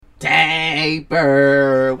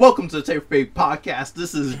paper. Welcome to the Tape for Paper podcast.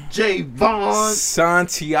 This is Jay Vaughn,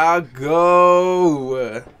 Santiago,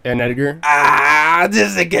 and Edgar.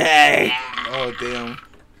 This is a gay. Oh damn,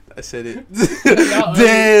 I said it.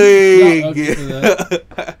 Dang.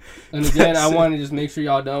 And again, I want to just make sure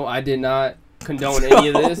y'all know I did not condone any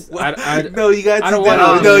of this. No, you gotta take that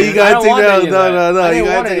out. No, you gotta take that out. No, I you didn't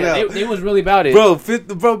gotta want take it. it out. It was really about it. Bro,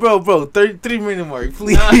 3 minute mark,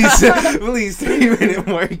 please. Please, 3 minute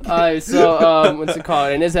mark. Alright, so what's it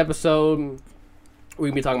called? In this episode, we're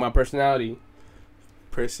gonna be talking about personality.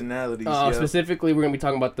 Personalities. Specifically, we're gonna be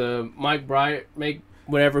talking about the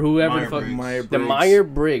whoever Myers-Briggs. the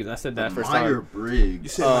Myers-Briggs. I said that first time. Myers-Briggs. You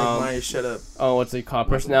said Mike Myers. Shut up. Oh, what's it called?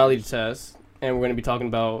 Personality test. And we're gonna be talking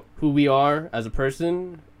about who we are as a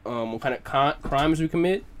person, what kind of crimes we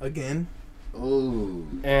commit, Again. Oh.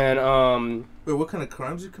 and Wait, what kind of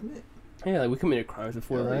crimes you commit? yeah, like we committed crimes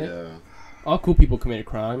before, Hell right? Yeah. All cool people committed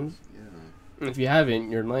crimes. Yeah. And if you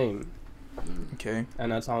haven't, you're lame, Okay.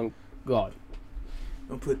 and that's on God.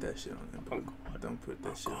 Don't put that shit on him. On God. Don't put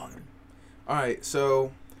that shit on him. Alright,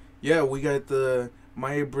 so, yeah, we got the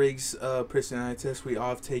Myers-Briggs personality test. We all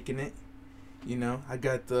have taken it. You know, I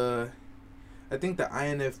got I think the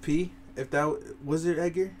INFP, if that was it,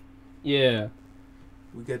 Edgar? Yeah.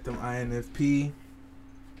 We got them INFP.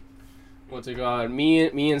 What's it called?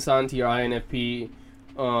 Me and Santi are INFP.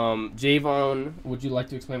 Javon, would you like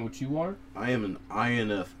to explain what you are? I am an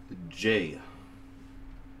INFJ.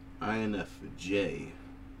 INFJ.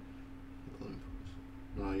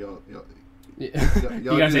 No, y'all. Yeah. You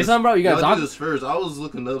gotta say something, bro? You gotta y'all talk. do this first. I was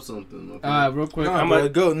looking up something. Okay? Real quick.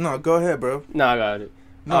 Go ahead, bro. No, I got it.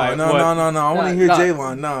 No. Alright, I want to hear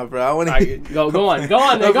Javon. Nah, bro. I want to hear. Go on, go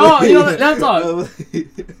on. You know, let him talk.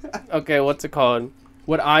 Okay, what's it called?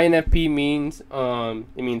 What INFP means?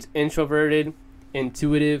 It means introverted,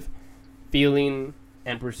 intuitive, feeling,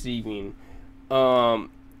 and perceiving.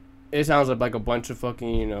 It sounds like a bunch of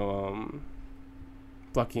fucking,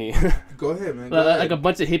 fucking. Go ahead, man. Like a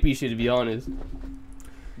bunch of hippie shit, to be honest.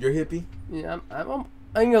 You're hippie? Yeah, I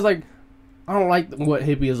think it's like, I don't like what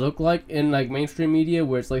hippies look like in like mainstream media,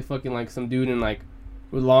 where it's like fucking like some dude in like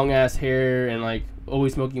with long ass hair and like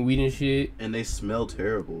always smoking weed and shit. And they smell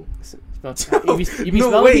terrible. You be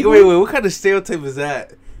No, wait. What kind of stereotype is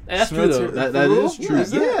that? That's Smell true though. That is true.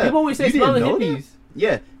 Yeah. People always say You smell the didn't know hippies.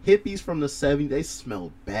 Yeah, hippies from the 70s, they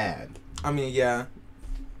smell bad. I mean, yeah.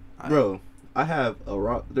 Bro, I have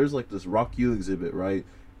there's like this Rock U exhibit, right?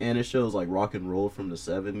 And it shows like rock and roll from the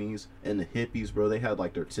 70s, and the hippies, bro, they had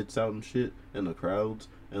like their tits out and shit in the crowds,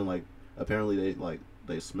 and like apparently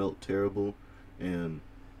they smelled terrible, and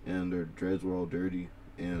their dreads were all dirty,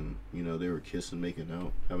 and they were kissing, making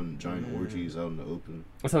out, having giant orgies out in the open.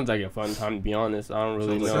 It sounds like a fun time, to be honest. I don't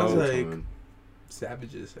really Sounds know. like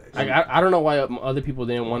savages. Actually. I don't know why other people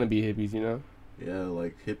didn't want to be hippies, Yeah,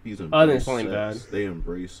 like hippies Other than embrace smelling sex. bad. They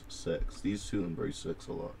embrace sex. These two embrace sex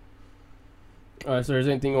a lot. Alright, so is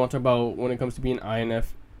there anything you want to talk about when it comes to being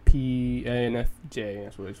INFP, INFJ?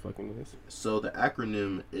 That's what it fucking is. So the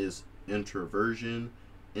acronym is introversion,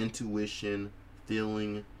 intuition,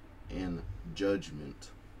 feeling, and judgment.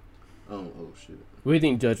 Oh shit. What do you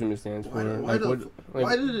think judgment stands for?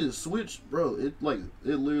 Why did it switch, bro? It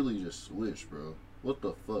literally just switched, bro. What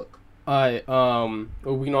the fuck? We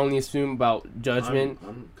can only assume about judgment.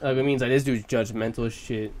 It means like this dude's judgmental as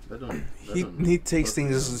shit. He takes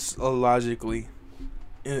things logically.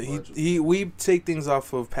 We take things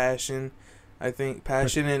off of passion, I think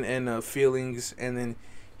passion and feelings, and then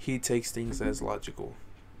he takes things as logical.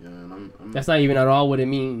 Yeah, and that's not even at all what it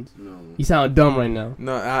means. No. You sound dumb right now.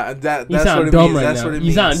 No, that's you sound what it dumb means. right That's now. what it You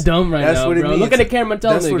means. sound dumb right That's now, what it bro. means. Look at the camera and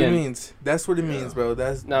tell That's me what again. it means. That's what it means, bro.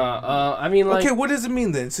 That's I mean, like, okay. What does it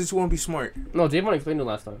mean then? Since you want to be smart. No, Javon explained it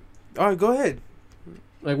last time. All right, go ahead.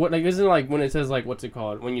 Like what? Like isn't it like when it says like what's it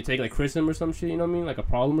called? When you take like criticism or some shit, you know what I mean? Like a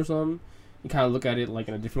problem or something. You kind of look at it like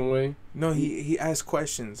in a different way. No, he asks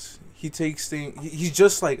questions. He takes things. He's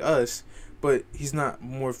just like us, but he's not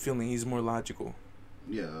more feeling. He's more logical.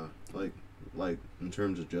 Yeah, like in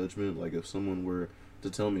terms of judgment, like if someone were to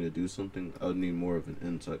tell me to do something, I would need more of an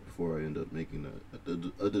insight before I end up making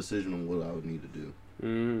a decision on what I would need to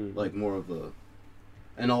do. Like more of a,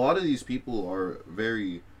 and a lot of these people are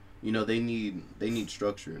very, they need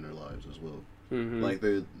structure in their lives as well. Mm-hmm. Like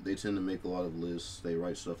they tend to make a lot of lists. They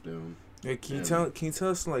write stuff down. Yeah, can you tell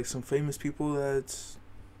us like some famous people that's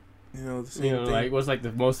the same thing? Like what's like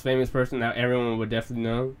the most famous person that everyone would definitely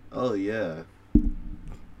know? Oh yeah.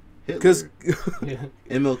 Hitler. Because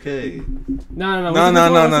MLK. No.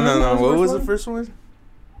 No. What was the first one?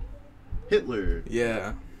 Hitler.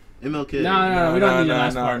 Yeah. MLK. No, we don't need the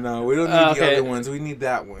last part. No, we don't need the other ones. We need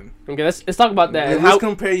that one. Okay, let's talk about that. Let's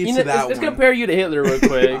compare you to that one. Let's compare you to Hitler real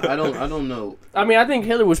quick. I don't know. I mean, I think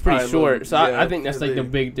Hitler was pretty short, so yeah, I think that's like the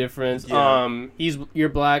big difference. Yeah. You're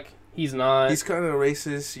black. He's not. He's kind of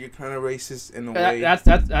racist. You're kind of racist in a way.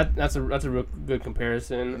 That's a real good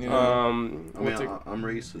comparison. Yeah. I'm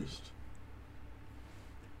racist.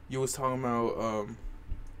 You was talking about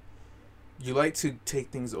you like to take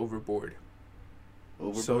things overboard.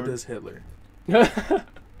 So does Hitler. You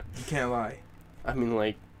can't lie. I mean,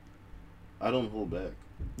 like, I don't hold back.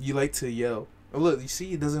 You like to yell. Oh, look, you see,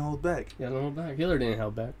 he doesn't hold back. Yeah, don't hold back. Hitler didn't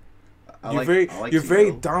hold back. You're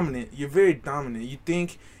very dominant. You're very dominant. You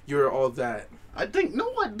think you're all that. I think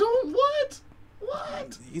no, I don't.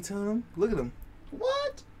 What? You telling him? Look at him.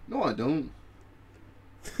 What? No, I don't.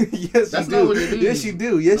 Yes, That's you not do. what it Yes, is. you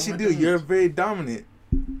do. Yes, No, you I do. don't. You're very dominant.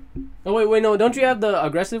 Oh wait, no. Don't you have the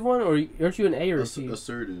aggressive one, or aren't you an A or a C?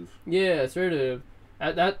 Assertive. Yeah, assertive.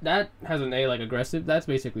 That has an A, like aggressive. That's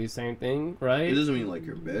basically the same thing, right? It doesn't mean like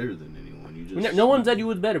you're better than anyone. You just No one said you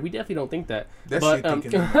was better. We definitely don't think that. That's But, you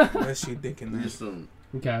thinking. That's you thinking. You That. just don't.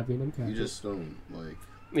 I'm capping. You just don't like.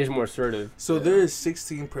 It's more assertive. So Yeah. there's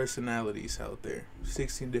 16 personalities out there.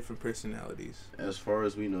 16 different personalities. As far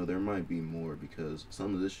as we know, there might be more because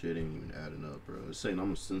some of this shit ain't even adding up, bro. It's saying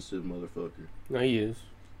I'm a sensitive motherfucker. No, he is.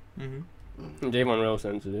 Mm-hmm. Javon real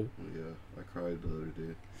sensitive. Yeah, I cried the other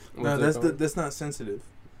day. No, What's it called? that's not sensitive.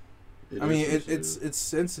 It I is mean, sensitive. it's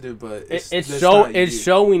sensitive, but It's that's not you.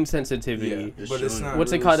 showing sensitivity. Yeah, It's but it's showing not.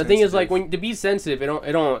 What's it really called? The thing is, like, sensitive. when to be sensitive,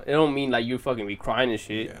 it don't mean like you fucking be crying and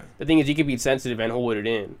shit. Yeah, The thing is, you can be sensitive and hold it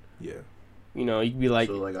in. yeah. You know, you can be like,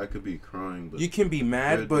 so like I could be crying, but You can be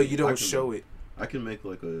mad, Could but be. you I don't can show be. it. I can make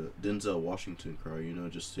like a Denzel Washington cry, you know,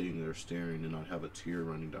 just sitting there staring and not have a tear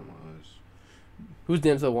running down my eyes. who's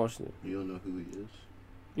Denzel Washington? You don't know who he is?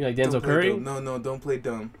 You like Don't Denzel play Curry? dumb. No, don't play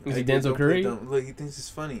dumb. Is he Like, Denzel don't play Curry? dumb. Look, he thinks it's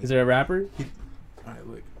funny. Is there a rapper? All right,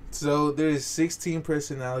 look. So there's 16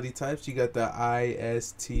 personality types. You got the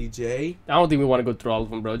ISTJ. I don't think we want to go through all of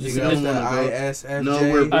them, bro. You Just You got don't the wanna go- ISFJ. No,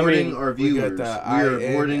 we're I boarding mean, our we viewers. got the We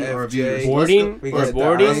are boarding our INFJ. viewers. Boarding? We We're got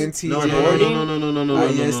boarding? the INTJ. No, boarding? no,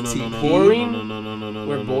 ISTP. Boring? no, no,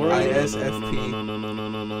 We're no, boring? no,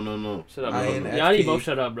 ISFP. no. Shut up, bro. INFP. Y'all need both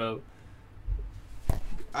shut up, bro.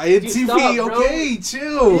 INTP. Stop, bro. Okay,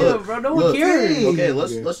 chill. Yeah, bro. No one Look, cares. Okay,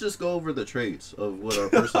 let's just go over the traits of what our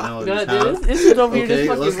personalities God, have. dude, this is over here Okay, just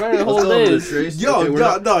fucking let's running a go whole over the list. traits. Yo, Okay, we're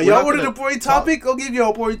not y'all wanted gonna a boring talk- topic? I'll give you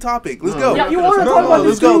a boring topic. Let's No, go. we're Yeah, not you gonna wanna talk talk about let's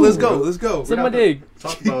this go. too. Let's go. Let's go. Suck my not gonna- dick.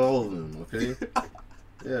 Talk about all of them, okay?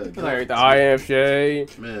 Yeah, go. Like the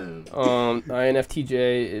INFJ, Man,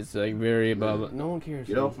 INFTJ is like very about. No one cares.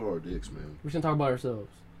 get man. off of our dicks, man. We should talk about ourselves.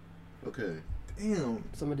 Okay, Damn.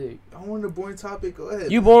 Suck my dick. I wanted a boring topic. Go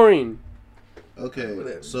ahead. You boring. okay.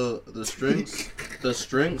 Whatever. So the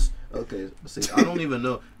strengths. Okay, see, I don't even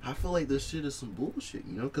know. I feel like this shit is some bullshit,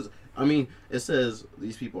 you know? Because I mean, it says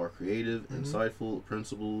these people are creative, Mhm. insightful,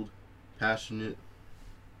 principled, passionate,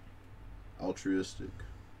 altruistic.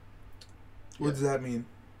 What does that mean?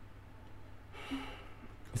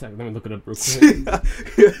 It's like, let me look it up real quick.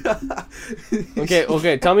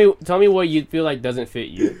 Okay. Tell me what you feel like doesn't fit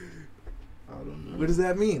you. I don't know. What does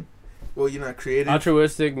that mean? Well, you're not creative.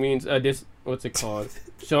 Altruistic means what's it called?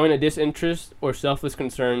 Showing a disinterest or selfless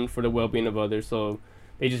concern for the well-being of others. So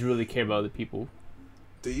they just really care about the people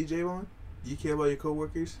Do you, Javon? You care about your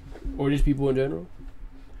coworkers? or just people in general.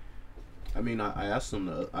 I mean, I asked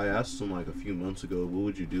them. I asked them like a few months ago, what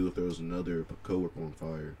would you do if there was another coworker on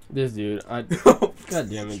fire? This dude, God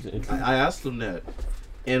damn it. Jake. I asked them that,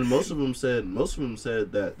 and most of them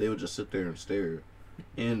said that they would just sit there and stare,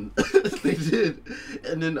 and they did.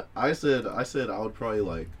 And then I said I would probably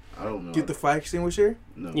like, I don't know. Get the fire extinguisher?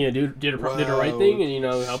 no. Yeah, dude did the right thing and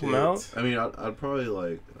help him out. I mean, I'd probably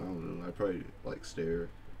like, I don't know. I'd probably like stare,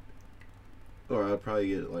 or I'd probably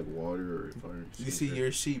get like water or fire. You see, you're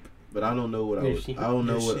a sheep. But I don't know what I You're would. sheep. I don't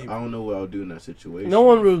know You're what sheep. I don't know what I would do in that situation. No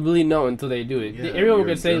one will really know until they do it. Yeah, Everyone you're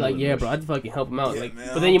could say like, adrenaline "Yeah, bro, rush. I'd fucking help him out." Yeah, like, man.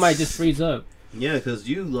 but then you might just freeze up. Yeah, because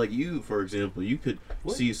you, for example, you could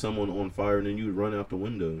What? see someone on fire and then you would run out the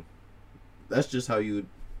window. That's just how you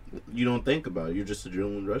don't think about it. You're just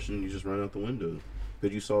adrenaline rushing and you just run out the window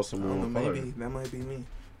because you saw I someone don't on know, fire. maybe that might be me.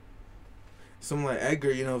 Someone like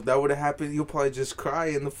Edgar, if that would have happened, you'll probably just cry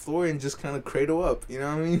in the floor and just kind of cradle up. You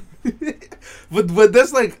know what I mean? but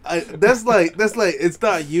that's like it's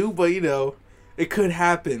not you, but It could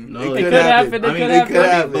happen. No, It could happen. I mean, It could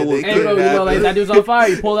happen. but what Hey, could bro, you know, like that dude's on fire.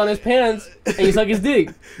 You pull down his pants and you suck his dick.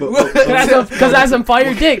 But Because that's some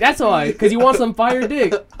fire dick. That's why. Because you want some fire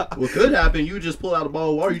dick. what could happen? You just pull out a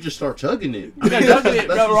ball of water. You just start chugging it. You got chugging it,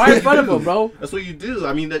 That's bro, what right you in front of do. him, bro. That's what you do.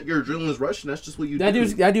 I mean, that your adrenaline's rushing. That's just what you That do.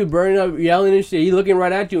 dude burning up, yelling and shit. He looking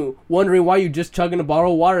right at you, wondering why you just chugging a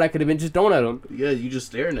bottle of water that could have been just thrown at him. Yeah, you just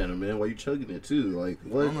staring at him, man. While you chugging it too? Like I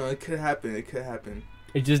what? don't know. It could happen. It could happen.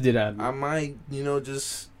 It just did happen. I might,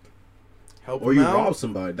 just help Or him you out. rob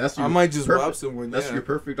somebody. That's your I might just perfect, rob someone. That's Yeah. your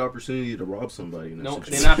perfect opportunity to rob somebody. In that No, they're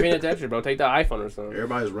situation. not paying attention, bro. Take the iPhone or something.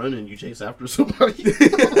 Everybody's running. You chase after somebody.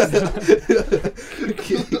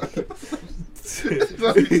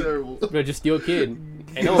 That'd be terrible. Bro, just steal a kid.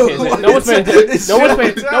 Ain't no one paying attention. No one's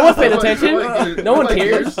paying attention. No one's paying attention. No one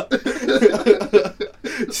cares.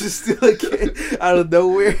 Just steal a kid out of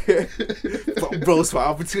nowhere. Bro, it's my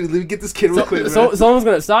opportunity. Let me get this kid real quick, So man. someone's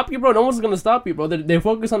gonna stop you, bro. No one's gonna stop you, bro. They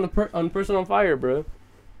focus on the person on fire, bro.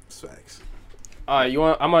 Facts. All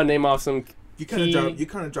right, I'm gonna name off some. You Key-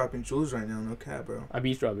 kind of dropping jewels right now, no cap, bro. I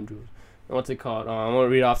beat dropping jewels. What's it called? I'm gonna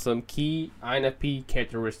read off some key INFP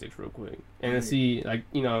characteristics real quick, and then see like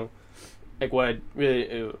what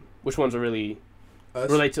really, which ones are really Us?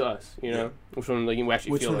 relate to us. You know, Yeah. which one like you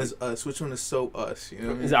actually Which feel one like is us? Which one is so us? You know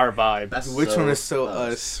what I mean? is our vibe. That's Which so one is so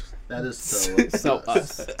us. us? That is so So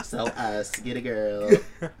us. So us. Get a girl.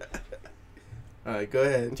 All right, go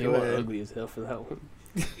ahead. Jay Go Watt ahead. ugly as hell for that one.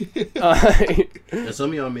 And some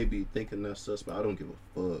of y'all may be thinking that's sus, but I don't give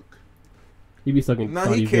a fuck. He be sucking. No,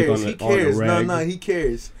 he Cardi's dick cares. on He the- on the cares. rag. No, he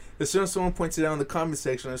cares. As soon as someone points it out in the comment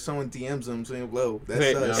section or someone DMs him saying, "Whoa, that's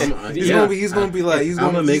Wait, us," yeah, he's yeah. gonna be. He's gonna be like. He's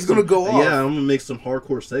gonna go off. Yeah, I'm gonna make some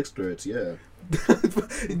hardcore sex threats. Yeah.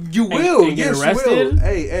 You will. and get Yes, you arrested? will.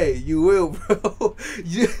 Hey, you will, bro.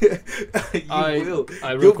 you will.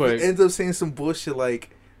 Real You'll quick. end up saying some bullshit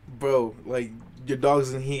like, "Bro, like your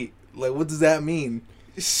dog's in heat." Like, what does that mean?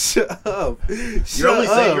 Shut up.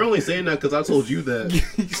 You're only saying that because I told you that.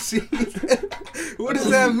 You see? What does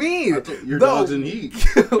that mean? Your No. dog's in heat.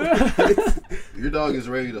 Your dog is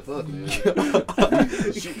ready to fuck, man.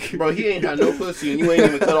 Bro, he ain't got no pussy and you ain't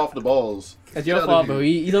even cut off the balls. That's your Get fault, outta bro.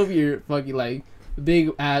 here. He's over here fucking like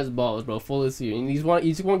big ass balls, bro, full of sear, and you just want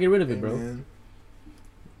to get rid of it, Hey, bro. man.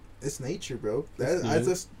 It's nature, bro. Yeah. That's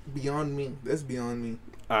just beyond me. That's beyond me.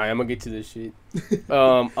 All right, I'm gonna get to this shit.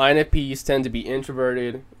 INFPs tend to be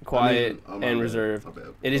introverted, quiet, I mean, and my reserved. bad. My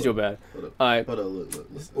bad. It is your bad. Hold up. All right, Hold up,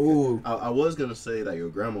 look. Ooh. I was gonna say that your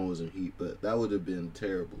grandma was in heat, but that would have been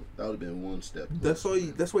terrible. That would have been one step. That's why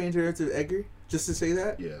you interacted with Edgar? Just to say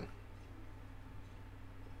that? Yeah.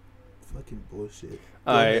 Fucking bullshit.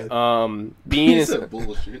 all right. ahead. Being He in said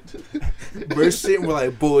bullshit. We're shit, we're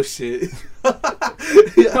like bullshit.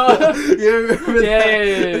 Yeah, you remember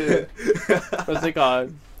that? Yeah. What's it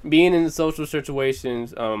called? Being in social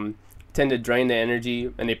situations tend to drain the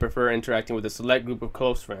energy, and they prefer interacting with a select group of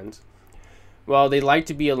close friends. While they like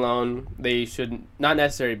to be alone, they should not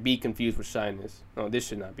necessarily be confused with shyness. No, this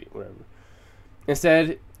should not be, whatever.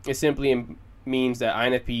 Instead, it simply means that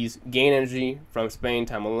INFPs gain energy from spending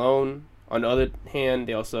time alone. On the other hand,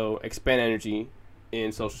 they also expend energy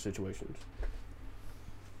in social situations.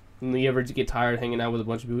 You ever get tired hanging out with a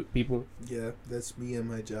bunch of people? Yeah, that's me and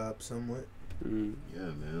my job somewhat. Mm. Yeah,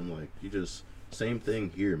 man. Like you just same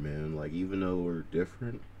thing here, man. Like even though we're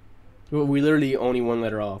different. Well, we literally only one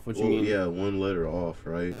letter off. What you Well, mean? yeah, one letter off,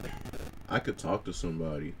 right? I could talk to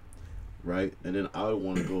somebody, right? And then I would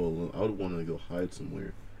want to go alone. I would want to go hide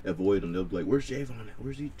somewhere, avoid them. They'll be like, "Where's Javon at?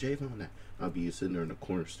 Where's Javon at?" I'd be sitting there in the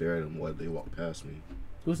corner staring at them while they walk past me.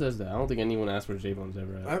 Who says that? I don't think anyone asked where Javon's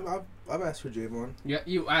ever at. I've asked for Javon. Yeah,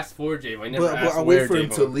 you asked for Javon. You never But asked I'll where wait for him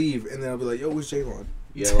Javon. to leave, and then I'll be like, "Yo, where's Javon?"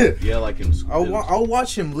 Yeah, like in school. I'll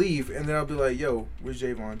watch him leave, and then I'll be like, "Yo, where's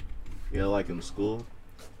Javon?" Yeah, like in school.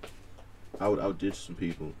 I would ditch some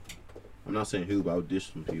people. I'm not saying who, but I would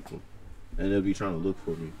ditch some people, and they'll be trying to look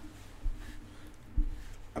for me.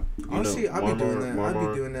 Honestly, I'd be doing that. I'd Mar,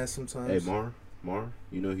 be doing that sometimes. Hey, Mar,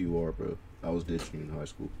 you know who you are, bro. I was ditching you in high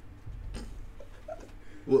school.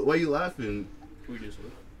 Why you laughing? Who just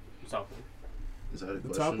went? Top one. Is that a The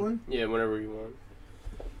question? top one? Yeah, whenever you want.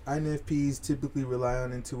 INFPs typically rely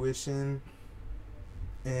on intuition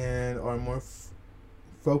and are more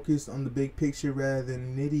focused on the big picture rather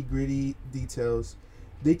than nitty-gritty details.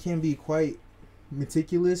 They can be quite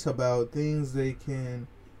meticulous about things they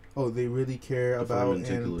really care Define about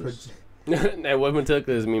meticulous. That what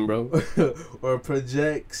meticulous mean, bro? or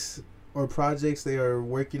projects they are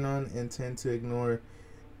working on and tend to ignore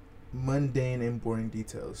mundane and boring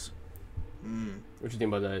details. What you think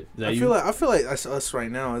about that? Is that I you? feel like that's us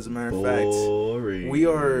right now. As a matter of fact, Boring. we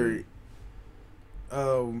are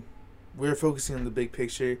we're focusing on the big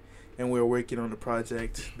picture, and we're working on the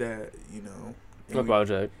project that What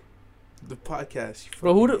project? The podcast.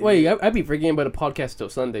 Bro, wait, I be forgetting about the podcast till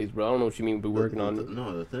Sundays, bro. I don't know what you mean we're working on it.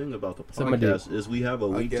 No, the thing about the Somebody- podcast is we have a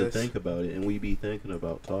week to guess. think about it, and we be thinking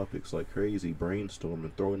about topics like crazy,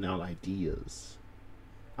 brainstorming, throwing out ideas.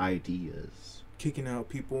 Kicking out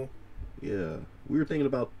people. Yeah, we were thinking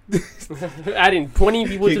about Adding 20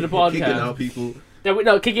 people to the podcast. kicking out people.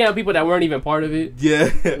 Kicking out people that weren't even part of it.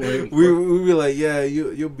 Yeah, Wait, we be like, yeah,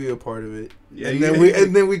 you'll be a part of it, Yeah, and yeah.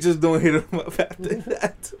 then we just don't hit them up after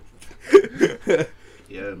that.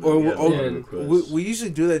 Yeah, man, Or, we had a or lot of requests. we usually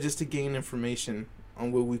do that just to gain information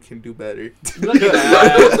on what we can do better. Look at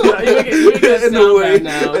that. You're making us In the sound way,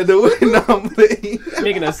 bad now. in the way I'm playing.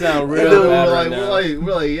 Making us sound And real then bad we're right like, now.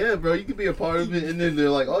 we're like, yeah, bro, you can be a part of it. And then they're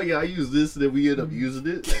like, oh yeah, I use this, and then we end up using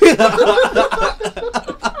it.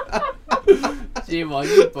 J-Ball,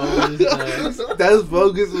 you bogus, man. That's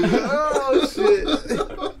bogus. Oh shit.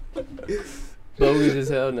 Bogus as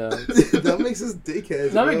hell now. That makes us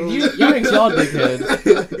dickheads. That bro. makes y'all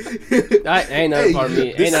dickheads. That ain't nothing part of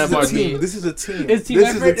me. Ain't nothing part of me. This is a team. It's team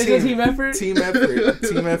This effort? Is Is it team effort? Team effort.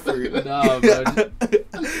 Team effort. Nah, bro.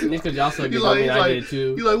 Just because y'all so good, I mean, I did it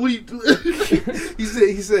too. You're like, what are you doing?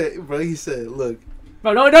 He said, look.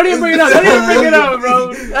 Bro, don't even bring it up. Don't even bring it up,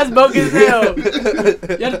 bro. That's bogus as hell.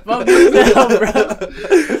 That's bogus as hell, bro.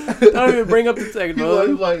 Don't even bring up the text, bro.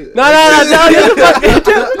 You're like, No, shut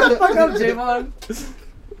the fuck up, Javon.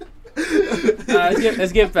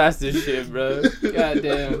 Let's get past this shit, bro. God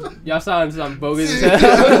damn. Y'all sound something bogus as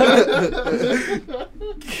hell.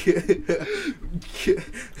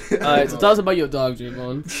 Alright, so tell us about your dog,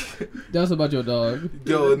 Javon. Tell us about your dog.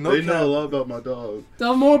 Yo, no they know a cap. lot about my dog.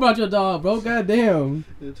 Tell more about your dog, bro. God damn.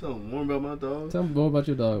 You tell them more about my dog. Tell me more about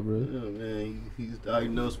your dog, bro. Yeah, man, he's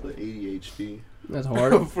diagnosed with ADHD. That's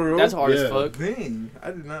hard. For real? That's hard as Yeah. fuck. Dang,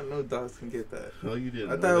 I did not know dogs can get that. Oh, you didn't.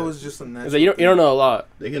 I know thought it that. was just a natural. So you don't know a lot.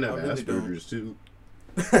 They can have I really don't. Asperger's too.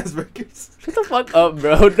 Asperger's. Shut the fuck up,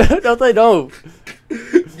 bro. Don't they don't?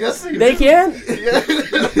 Yes, They can? Yeah.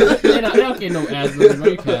 They don't get no Asperger's, bro.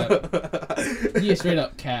 You cap. You a straight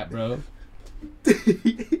up cap, bro.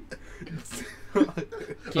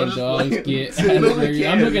 Can just dogs playing. get No, they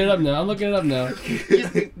Asperger's? I'm looking it up now.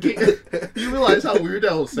 You realize how weird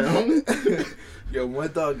that will sound? Yo, my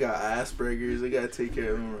dog got Asperger's. I gotta take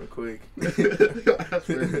care of him real quick.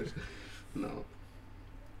 Asperger's. No.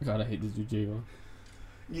 God, I hate this dude, Javon.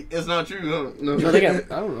 It's not true, huh? No. No, they got,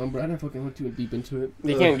 I don't know, bro. I didn't fucking look too deep into it.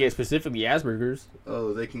 They can't get specifically Asperger's.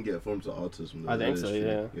 Oh, they can get forms of autism. I think That is so, true.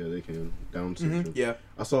 yeah. Yeah, they can. Down syndrome. Yeah.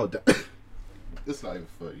 I saw it. It's not even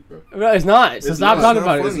funny, bro. Bro, it's not. So It's stop not. talking It's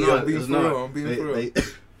not about funny. it. I'm being for real. I'm being for real.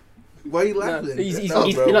 Why are you No, laughing? he's,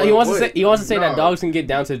 No, bro, he wants what? to say he wants to say that No. dogs can get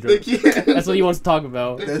Down They syndrome. can't. That's what he wants to talk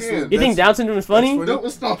about. They That's can't. what- You think Down syndrome is funny? funny. No,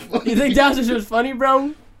 it's not funny. You think Down syndrome is funny,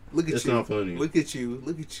 bro? Look at It's you. not funny. Look at you.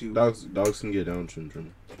 Look at you. Dogs can get Down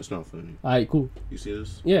syndrome. It's not funny. Alright, cool. You see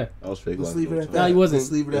this? Yeah. I was fake Let's laughing leave it the at whole that. No, time. he wasn't.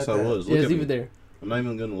 Let's leave it Yes, at I that. was. Yeah, Look let's at leave me. it there. I'm not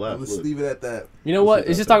even gonna laugh. Let's Look. leave it at that. You know Let's what? leave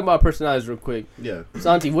Let's it just at talk about personalities real quick. Yeah.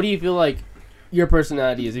 Santi, what do you feel like your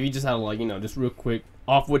personality is? If you just had like, just real quick,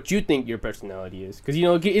 off what you think your personality is. Because,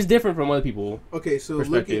 it's different from other people. Okay, so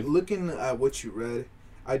Perspective. looking at what you read,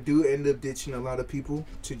 I do end up ditching a lot of people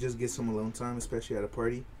to just get some alone time, especially at a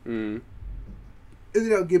party. Mm. And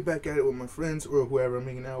then I'll get back at it with my friends or whoever I'm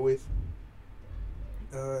hanging out with.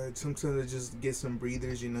 Sometimes I just get some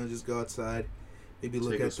breathers, just go outside, maybe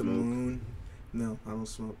look Take a at the smoke. moon. No, I don't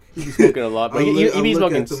smoke. He be smoking a lot, but I'll he look be at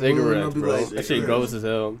smoking the moon, cigarettes, I'll be bro. like, That shit cigarettes. gross as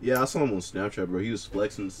hell. Yeah, I saw him on Snapchat, bro. He was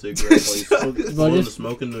flexing the cigarettes, like Bro,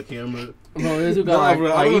 smoking the camera. Bro, this dude Nah, got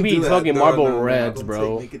bro, I like he don't be do that. smoking No, Marlboro no, no, I Reds, don't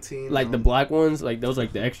bro. take nicotine, Like no. the black ones, like those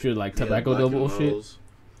like the extra like tobacco Yeah, Black double and shit. Milds.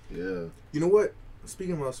 Yeah. You know what?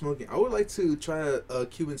 Speaking about smoking, I would like to try a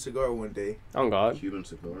Cuban cigar one day. Oh God, Cuban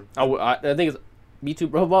cigar. I think it's me too,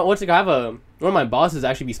 bro. But what's the guy? I have one of my bosses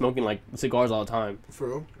actually be smoking like cigars all the time. For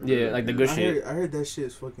real? Yeah, like the good shit. I heard that shit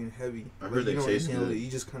is fucking heavy. I heard they you don't taste inhale good. it.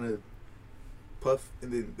 You just kind of puff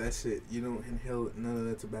and then that's it. You don't inhale none of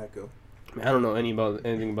that tobacco. Man, I don't know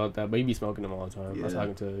anything about that, but he be smoking them all the time. That's Yeah. all I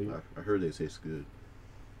can tell you. I heard they taste good.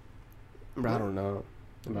 Bro, I don't know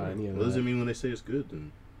about any of What does it that. mean when they say it's good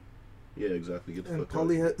then? Yeah, exactly. Get the And fuck out.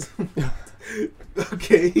 Paulie has.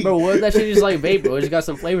 Okay. Bro, what that shit is like vape, bro. It just got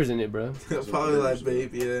some flavors in it, bro. Probably like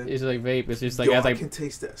vape, yeah. It's like vape. It's just like Yo, it has I like can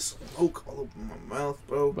taste that smoke all over my mouth,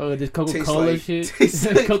 bro. bro, this Coca Tastes Cola like- shit. Tastes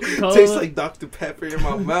like, Coca Cola. tastes like Dr. Pepper in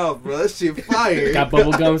my mouth, bro. That shit fire. Got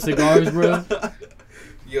bubblegum cigars, bro.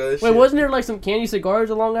 Yo, that Wait, shit, wasn't there like some candy cigars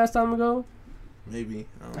a long ass time ago? maybe.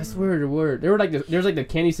 I I swear the word. There were like there's like the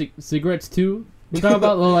candy cigarettes too. You talking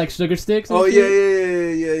about little like sugar sticks? And Oh shit?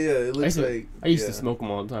 yeah, It looks like. I used to smoke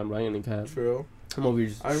them all the time, right? In the cab. For real. I'm over here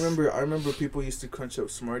just. I remember people used to crunch up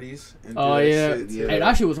Smarties. And Oh do that yeah. shit, Yeah. Hey,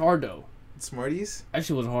 that shit was hard though. Smarties. That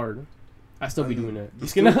shit was hard. I still be doing that. You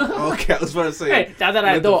still, okay, I was about to say. Hey, now that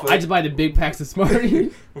I what the don't, fuck? I just buy the big packs of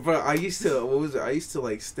Smarties. But I used to. What was it? I used to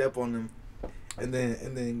like step on them, and then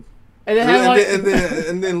and then have like,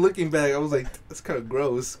 and then looking back, I was like, that's kind of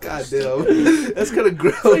gross. God damn, that's kind of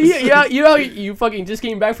gross. yeah, you know, you fucking just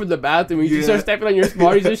came back from the bathroom and you just start stepping on your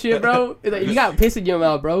Smarties and shit, bro. It's like, you got piss in your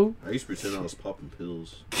mouth, bro. I used to pretend I was popping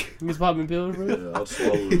pills. You was popping pills, bro. Yeah, I'd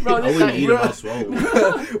swallow it. Bro, I this wouldn't guy- eat them, I'd swallow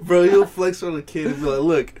them. Bro, you'll flex on a kid and be like,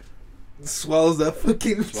 look, swallows that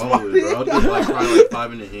fucking Swallow it, bro. I'll get like probably like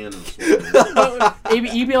 5 in the hand and swallow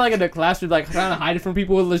it. You be like in the classroom, like trying to hide it from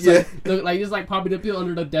people, just Yeah. like just like popping the pill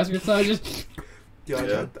under the desk or something. Just Yo,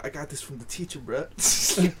 Yeah. I got this from the teacher, bro.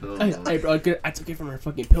 No, hey, no. hey, bro, I took it from her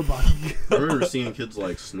fucking pill bottle. I remember seeing kids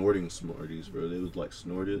like snorting Smarties, bro. They would like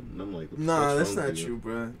snort it, and I'm like, Nah, what's that's wrong not with you? true,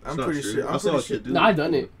 bro. It's I'm not pretty true. sure. I I'm saw pretty a sure. kid do No, it I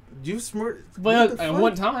done before. it, You smart? but What the at fuck?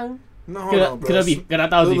 one time. No, hold on, bro. Could I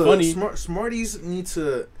thought it'd be funny. Smarties need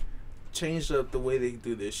to change up the way they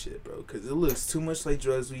do this shit, bro. Because it looks too much like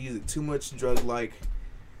drugs. We use it too much drug like.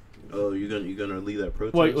 Oh, you're gonna leave that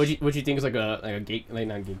protest? What you think is like a gate, like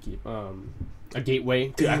not gatekeep, a gateway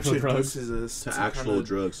to actual drugs? Us To actual kinda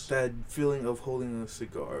drugs. That feeling of holding a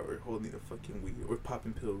cigar or holding a fucking weed or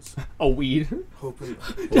popping pills. A weed. Hoping.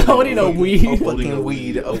 Holding a weed. A Holding fucking a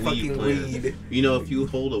weed. weed, A a weed fucking plant. weed. You know, if you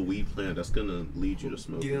hold a weed plant, that's gonna lead you to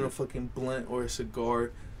smoke. Getting a fucking blunt or a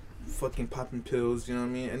cigar. Fucking popping pills. You know what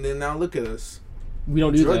I mean? And then now look at us. We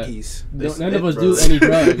don't do that. Druggies. None of us do any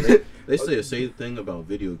drugs. They say the same thing about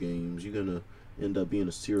video games. You're gonna end up being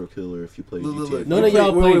a serial killer if you play Look, GTA. look, look. None You of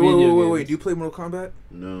y'all play video Wait. games. Do you play Mortal Kombat?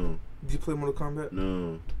 No, Do you play Mortal Kombat?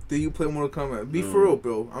 no. Do you play Mortal Kombat? Be No. for real,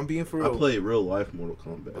 bro. I'm being for I real. play real life Mortal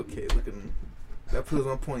Kombat. Okay, look at him. That proves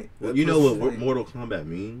my point. That You know proves what my point. Mortal Kombat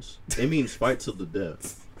means? It means fight to the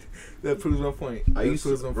death. That proves my point. I That used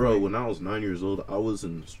proves to, my bro. point. When I was 9 years old, I was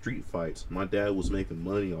in street fights. My dad was making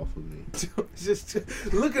money off of me. just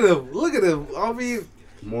look at him. Look at him. I mean,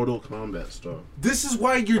 Mortal Kombat stuff. this is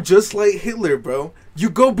why you're just like Hitler, bro. You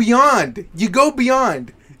go beyond. You go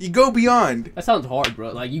beyond. You go beyond. That sounds hard,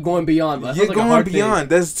 bro. Like you going beyond. But that You're sounds like a going hard beyond.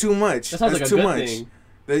 Thing. That's too much. That sounds That's like a too good much. thing.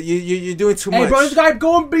 That you're doing too much. Hey, bro, this guy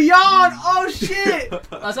going beyond. Oh shit.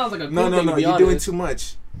 That sounds like a good No, thing. To be you're doing honest. too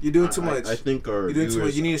much. You're doing too much. I think our You're doing too viewers.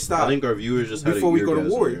 much. You need to stop. I think our viewers just had Before an we go to eargasm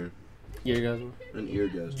war. there. Yeah, you guys. An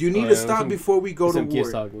eargasm. You need Oh, to yeah, stop some- before we go to Some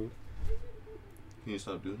kids war. talking. Can you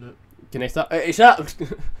stop doing that? Can they stop? Hey, shut up.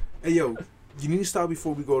 Hey, yo, you need to stop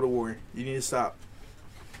before we go to war. You need to stop.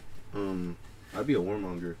 I'd be a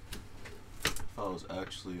warmonger.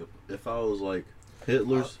 If I was like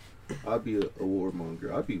Hitler's, I'd be a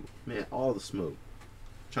warmonger. I'd be, man, all the smoke.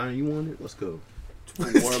 China, you want it? Let's go.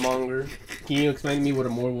 Warmonger. Can you explain to me what a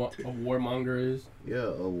warmonger is? Yeah,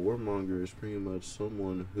 a warmonger is pretty much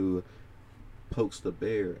someone who pokes the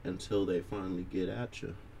bear until they finally get at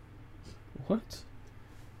you. What?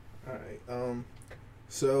 All right.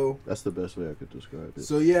 So That's the best way I could describe it.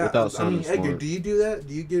 yeah. Without I mean, sounding Edgar, smart. do you do that?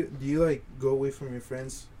 Do you like go away from your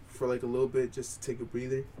friends for like a little bit just to take a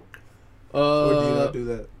breather, or do you not do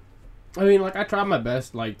that? I mean, like I try my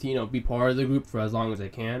best, like to be part of the group for as long as I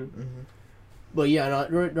can. Mm-hmm. But yeah,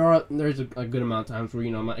 no, there's a good amount of times where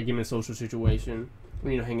I get in a social situation,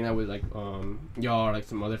 hanging out with like y'all or like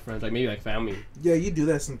some other friends, like maybe like family, Yeah, you do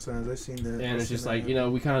that sometimes. I've seen that. and it's just like we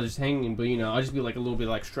kind of just hanging, but I just be like a little bit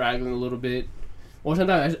like straggling a little bit, or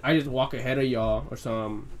sometimes I just walk ahead of y'all or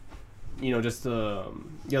some, just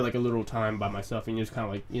like a little time by myself and just kind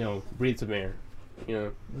of like breathe some air,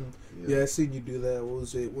 Yeah, I seen you do that. What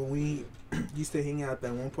was it when we used to hang out at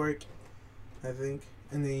that one park? I think,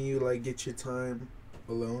 and then you like get your time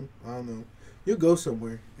alone. I don't know. You go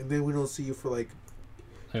somewhere, and then we don't see you for like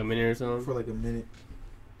a minute or something. a minute.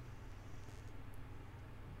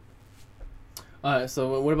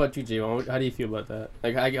 So what about you, Javon? How do you feel about that?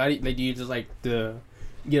 Like, do you just like to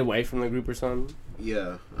get away from the group or something?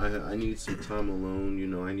 Yeah, I need some time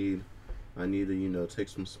alone. I need to take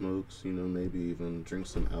some smokes. Maybe even drink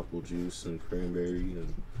some apple juice and cranberry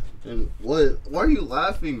and what? Why are you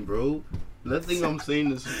laughing, bro? Nothing I'm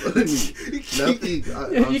saying is funny.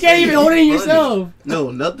 Nothing. You can't even hold it in yourself. No,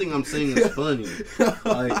 nothing I'm saying is funny.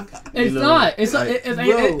 Like It's not. It's Bro,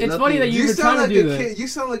 it's funny that you're sound trying like to do a that. kid. You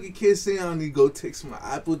sound like a kid saying, "I need to go take some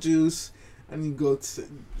apple juice. I need to go to."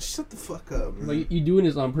 Shut the fuck up, man. Like you doing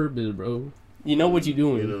this on purpose, bro. You know what you're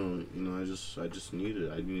doing. I just need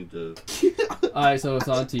it. I need to. All right, so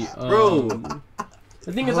Santi, Bro.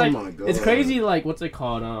 the thing is Oh like my God. it's crazy. Like what's it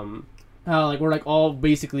called? How like we're like all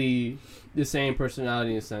basically the same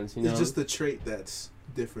personality in a sense. It's just the trait that's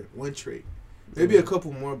different. One trait. Maybe a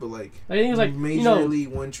couple more, but like I think it's like majorly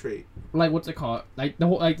one trait. Like what's it called? Like the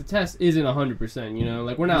whole the test isn't 100%. You know,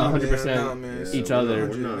 like we're not 100% each other.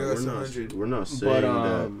 We're not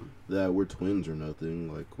saying that we're twins or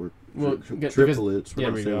nothing. Like we're triplets. We're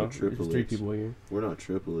not saying we're triplets. There's 3 people here. We're not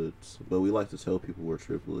triplets, but we like to tell people we're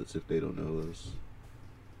triplets if they don't know us.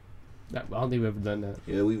 I don't think we've ever done that.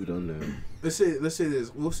 Yeah, we've done that. Let's say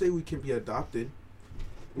this. We'll say we can be adopted.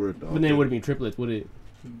 We're adopted. But then it wouldn't be triplets, would it?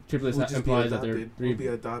 Triplets implies that they're 3. We'll be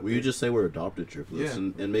adopted. Well, you just say we're adopted triplets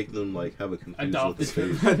and make them like have a confused look Adopted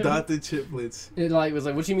of face. Adopted triplets. It was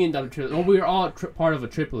like, what do you mean adopted triplets? Well, we were all part of a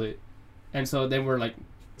triplet, and so then we're like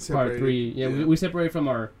part of 3. Yeah, we separated from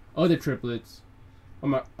our other triplets,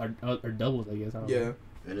 from our doubles, I guess. I don't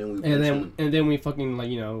know. And then we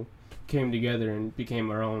fucking came together and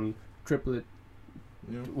became our own triplet.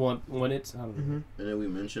 Yeah. One it's I don't know. Mm-hmm. And then we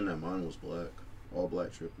mentioned that mine was black, all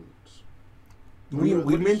black triplets. We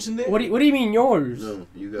mentioned it. What do you mean yours? No,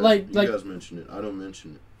 you guys. You guys mention it. I don't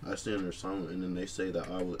mention it. I stand there silent, and then they say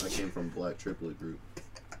that I came from a black triplet group.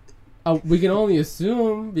 We can only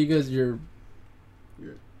assume because you're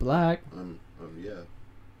black. Yeah.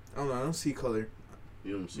 I don't know. I don't see color.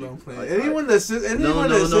 You don't see. No, anyone that says that.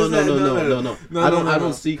 No. I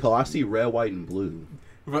don't see color. I see red, white, and blue.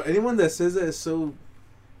 Bro, anyone that says that is so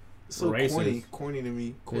racist. corny to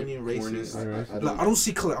me, corny and racist. I don't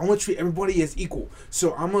see color. I want to treat everybody as equal.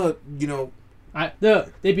 So I'm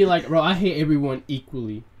they'd be like, bro, I hate everyone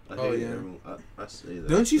equally. I say that.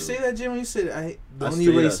 Don't you say that, Jim? When you said the only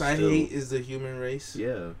race I hate is the human race.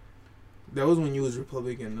 Yeah. That was when you was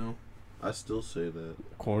Republican, though. I still say that.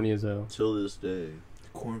 Corny as hell. Till this day.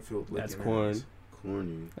 Cornfield. That's corn.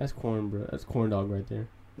 Corny. That's corn, bro. That's corn dog right there.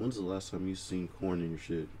 When's the last time you seen corn in your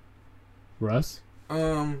shit? Russ?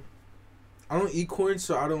 I don't eat corn,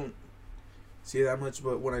 so I don't see it that much.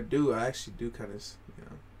 But when I do, I actually do kind of,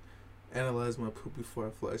 analyze my poop before I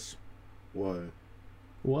flush. Why?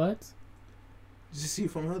 What? Just to see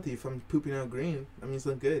if I'm healthy. If I'm pooping out green, that means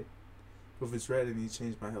I'm good. But if it's red, I need to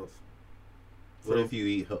change my health. What if you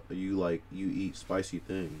eat spicy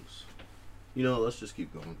things? Let's just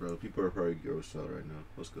keep going, bro. People are probably grossed out right now.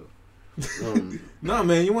 Let's go. No,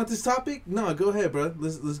 man, you want this topic? No, go ahead, bro.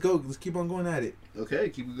 Let's go. Let's keep on going at it. Okay,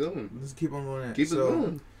 keep it going. Let's keep on going at it. Keep it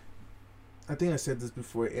going. I think I said this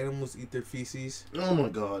before. Animals eat their feces. Oh my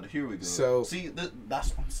God, here we go. So see, that's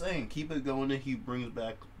what I'm saying. Keep it going, and he brings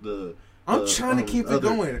back the. I'm trying to keep it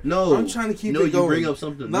going. No, I'm trying to keep it going. No, you bring up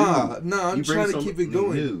something new. I'm trying to keep it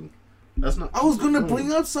going. New. That's not. I was gonna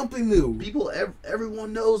bring up something new.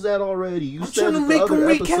 Everyone knows that already. I'm trying to make him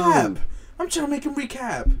recap. I'm trying to make him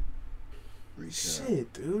recap.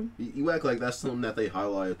 Shit, dude. You act like that's something that they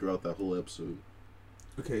highlighted throughout that whole episode.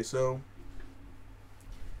 Okay, so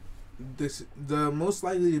the most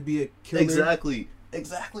likely to be a killer. Exactly.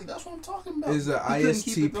 That's what I'm talking about. Is the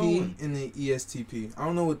ISTP and the ESTP. I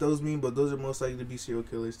don't know what those mean, but those are most likely to be serial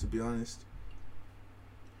killers. To be honest,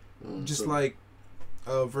 like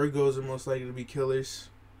Virgos are most likely to be killers.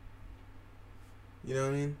 You know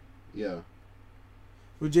what I mean? Yeah.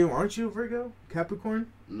 Well, Jay, aren't you a Virgo?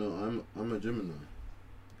 Capricorn? No, I'm a Gemini.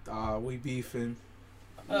 We beefing.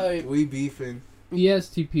 We beefing.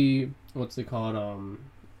 ESTP, what's it called?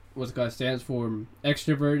 Stands for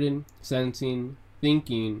extroverted, sensing,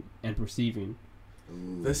 thinking, and perceiving.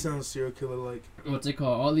 Ooh. That sounds serial killer like. What's it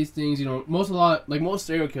called? All these things, most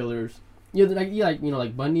serial killers. Yeah,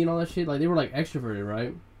 like Bundy and all that shit. Like they were like extroverted,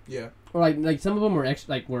 right? Yeah. Or like some of them were like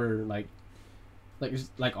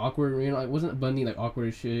awkward. Wasn't Bundy like awkward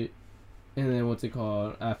as shit? And then what's it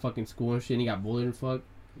called? At fucking school and shit, and he got bullied and fuck.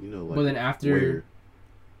 Like. But then after.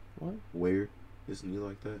 Where? What? Where? Isn't he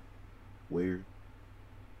like that? Where?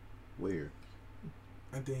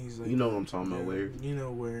 I think he's like. You know what I'm talking about? Where? You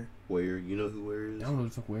know where? Where? You know who Where is? I don't know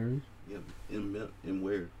what the fuck Where is. Yeah, in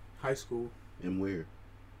where? High school. In where?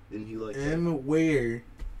 Isn't he like that? Where?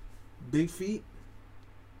 Big Feet?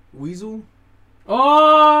 Weasel?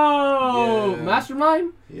 Oh, yeah.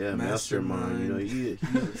 Mastermind. Yeah, Mastermind.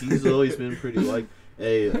 He's always been pretty like.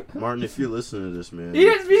 Hey, Martin, if you're listening to this, man. He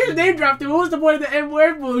just name dropped him. What was the point of the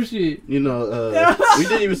M-word bullshit? We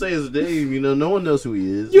didn't even say his name. No one knows who he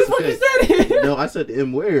is. You fucking said it. No, I said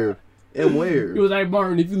M-where. M-where. It was like,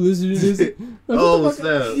 Martin, if you listen to this. Oh,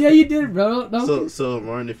 snap. Yeah, you did, bro. So,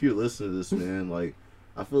 Martin, if you listen to this, man, like,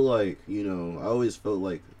 I feel like, I always felt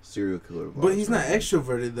like serial killer vibes. But he's not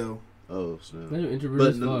extroverted, though. Oh, snap. But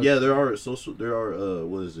yeah, there are,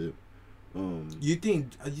 what is it? You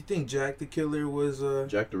think Jack the Killer was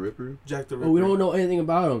Jack the Ripper? Jack the Ripper. Well, we don't know anything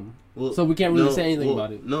about him, so we can't really say anything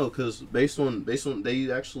about it. No, because based on they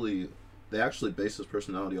actually base his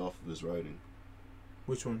personality off of his writing.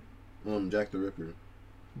 Which one? Jack the Ripper.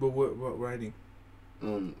 But what writing?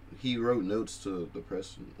 He wrote notes to the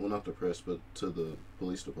press. Well, not the press, but to the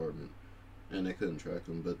police department, and they couldn't track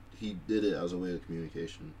him. But he did it as a way of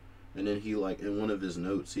communication. And then he like in one of his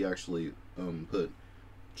notes, he actually put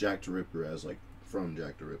Jack the Ripper as like from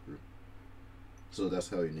Jack the Ripper. So that's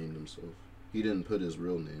how he named himself. He didn't put his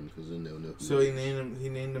real name because then they'll know. So he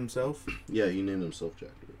named himself. Yeah, he named himself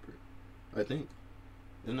Jack the Ripper. I think.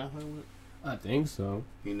 Isn't that how it went? I think so.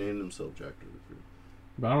 He named himself Jack the Ripper.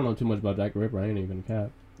 But I don't know too much about Jack the Ripper. I ain't even gonna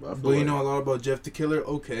cap. But you know a lot about Jeff the Killer.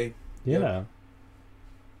 Okay. Yeah. Yep.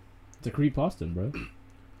 It's a creepypasta, bro.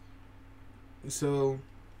 So.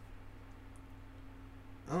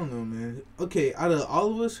 I don't know, man. Okay, out of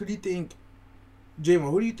all of us, who do you think,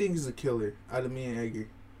 J-Mo, who do you think is a killer out of me and Edgar?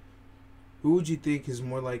 Who would you think is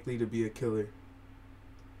more likely to be a killer?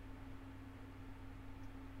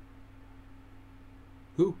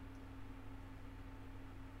 Who?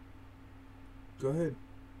 Go ahead.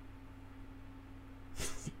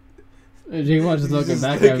 J-Mo's just looking Just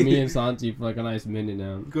back looking. at me and Santi for like a nice minute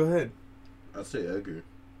now. Go ahead. I'd say Edgar.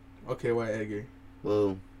 Okay, why Edgar?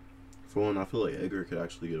 Well, for one, I feel like Edgar could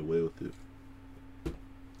actually get away with it.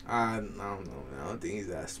 I don't know, man. I don't think he's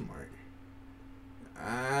that smart.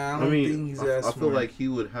 I don't mean, think he's that smart. I feel like he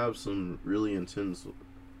would have some really intense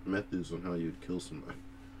methods on how you'd kill somebody.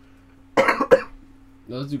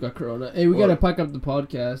 Those two got corona. Hey, we What? gotta pack up the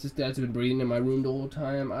podcast. This dad's been breathing in my room the whole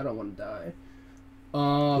time. I don't want to die.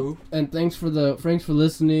 Who? And thanks for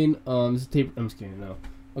listening. This is tape. I'm just kidding. No,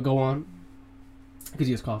 I'll go on. Because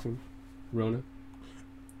he was coughing. Rona.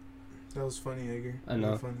 That was funny, Edgar. I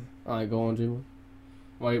know. Funny. Alright, go on, J-Mo.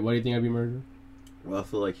 Why do you think I'd be murdered? Well, I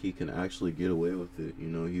feel like he can actually get away with it. You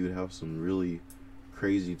know, he would have some really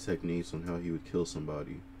crazy techniques on how he would kill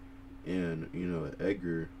somebody. And, you know,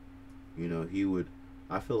 Edgar, you know, he would...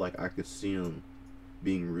 I feel like I could see him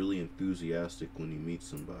being really enthusiastic when he meets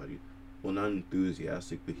somebody. Well, not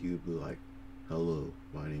enthusiastic, but he would be like, "Hello,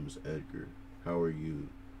 my name is Edgar. How are you?"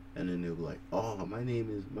 And then they'll be like, "Oh, my name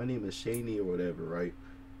is Shaney," or whatever, right?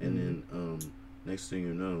 And then next thing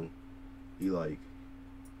you know, he like,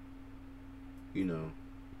 you know,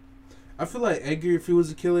 I feel like Edgar, if he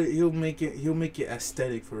was a killer, he'll make it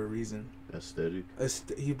aesthetic for a reason. aesthetic.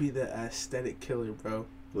 He'd be the aesthetic killer, bro.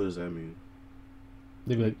 What does that mean?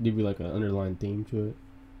 There'd be like an underlying theme to it.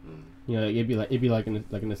 You know, it'd be like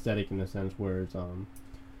an aesthetic in the sense where it's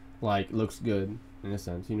like looks good in a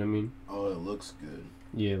sense. You know what I mean? Oh, it looks good.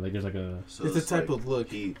 Yeah, like there's like a. So it's a type of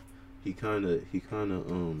look. He kind of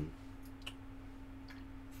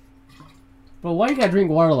But why you gotta drink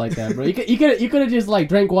water like that, bro? You could have just like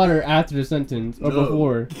drank water after the sentence or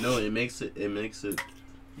before. No, it makes it.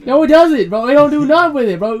 No, it doesn't, bro. It don't do nothing with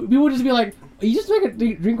it, bro. People just be like, "You just drink a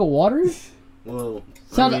drink of water." Well,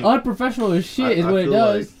 Sounds unprofessional as shit. Is what it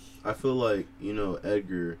does. I feel like, you know,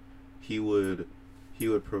 Edgar, he would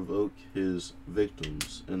provoke his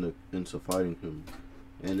victims into fighting him,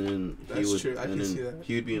 and then he would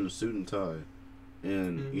be in a suit and tie,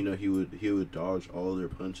 and you know he would dodge all their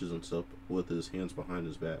punches and stuff with his hands behind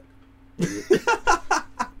his back. What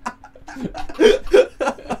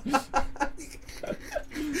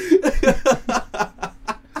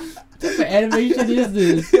type of animation is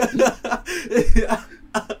this?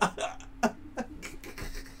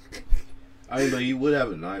 I mean, but he would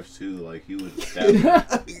have a knife too. Like he would stab him,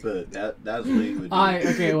 but that's what he would do.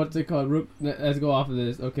 Okay, what's it called? Rook, let's go off of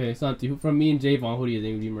this. Okay, Santi, from me and Javon, who do you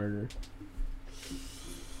think would be murdered?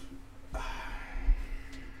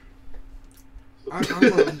 I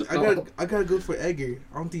gotta go for Edgar.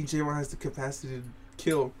 I don't think Javon has the capacity to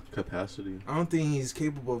kill. Capacity. I don't think he's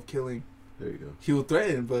capable of killing. There you go. He will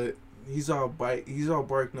threaten, but he's all bite. He's all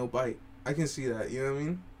bark, no bite. I can see that. You know what I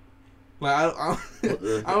mean? Like I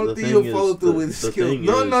don't think he'll follow through with his skill.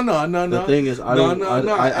 No. The thing is, I don't I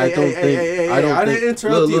didn't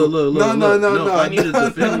interrupt you. No. I need to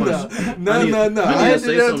defend myself. No. I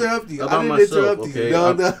didn't interrupt you. About myself, okay? No.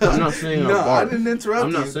 I'm not saying no. I'm I didn't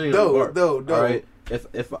interrupt you. I'm not saying no. All right.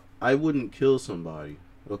 If I wouldn't kill somebody,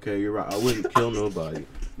 okay, you're right. I wouldn't kill nobody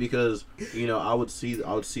because you know I would see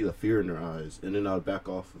the fear in their eyes, and then I would back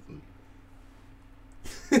off of them.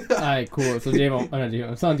 Alright, cool. So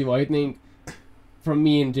Javon, Santi, why do you think from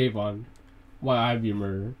me and Javon, why I'd be a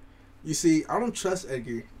murderer? You see, I don't trust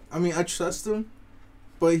Edgar. I mean, I trust him,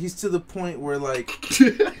 but he's to the point where like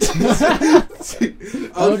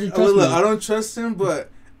I don't trust him, but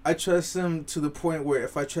I trust him to the point where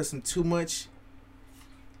if I trust him too much,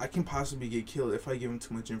 I can possibly get killed if I give him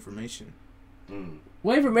too much information.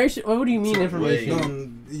 What information? What do you mean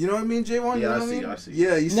information? You know what I mean, J1? Yeah, you know I see.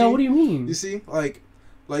 Yeah, you see. No, what do you mean? You see, like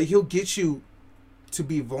he'll get you to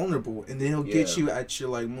be vulnerable, and then he'll get you at your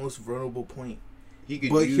like most vulnerable point.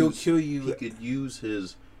 he'll kill you. He could use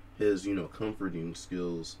his comforting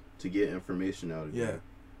skills to get information out of you. Yeah.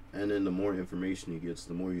 And then the more information he gets,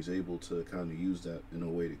 the more he's able to kind of use that in a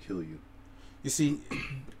way to kill you. You see,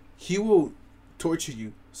 he will torture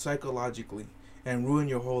you psychologically and ruin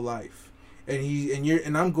your whole life. And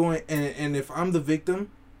if I'm the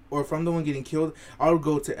victim, or if I'm the one getting killed, I'll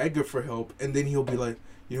go to Edgar for help, and then he'll be like,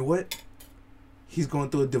 you know what? He's going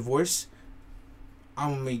through a divorce.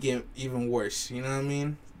 I'm gonna make it even worse. You know what I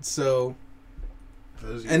mean? So,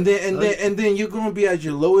 and then you're gonna be at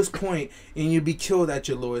your lowest point, and you'll be killed at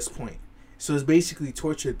your lowest point. So it's basically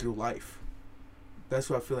torture through life. That's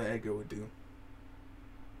what I feel like Edgar would do.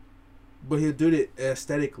 But he'll do it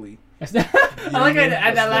aesthetically. I like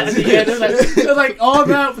at that last at the end. It was like all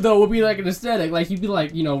that though would be like an aesthetic. Like he'd be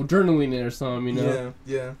like journaling it or something.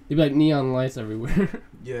 Yeah. He'd be like neon lights everywhere.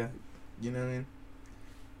 Yeah, you know what I mean.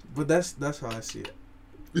 But that's how I see it.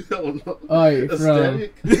 Alright, from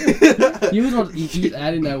you just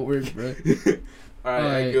adding that word, bro.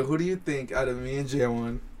 Alright, Edgar, who do you think out of me and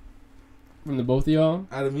J1? From the both of y'all?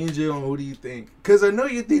 Out of me and J1, who do you think? Because I know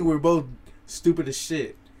you think we're both stupid as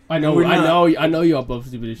shit. I know y'all both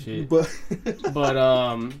stupid as shit. But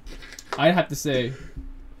I'd have to say.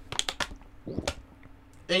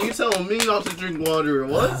 And you telling me not to drink water?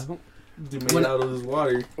 What? Made out of this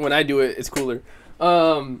water. When I do it, it's cooler.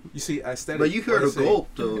 You see, aesthetic. But you heard a gulp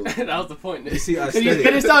though. That was the point. You see, aesthetic.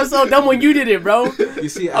 It sounds so dumb when you did it, bro. You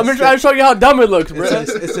see, I'm just trying to show you how dumb it looks, bro.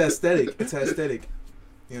 It's aesthetic. It's aesthetic.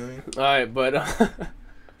 You know what I mean? All right, but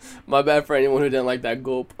my bad for anyone who didn't like that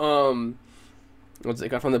gulp. What's it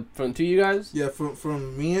got from two of you guys? Yeah,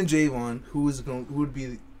 from me and Javon, who would be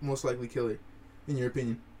the most likely killer, in your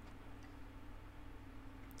opinion?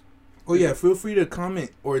 Oh yeah, feel free to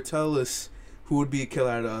comment or tell us who would be a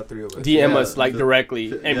killer out of all three of us. DM us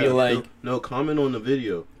directly and be like, no, comment on the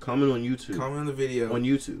video, comment on YouTube, comment on the video on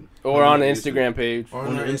YouTube, or on the Instagram page, or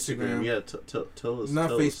on our Instagram. Yeah, tell us.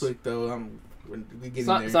 Not Facebook though. We're getting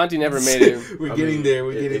there. Santi never made it. We're getting there.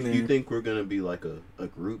 If you think we're gonna be like a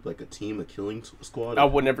group, like a team, a killing squad, I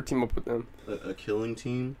would never team up with them. A killing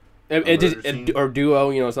team, or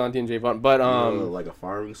duo, Santi and Javon. But like a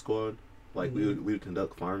firing squad, like we would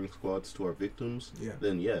conduct firing squads to our victims. Yeah.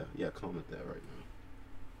 Then yeah, comment that right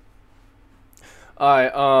now.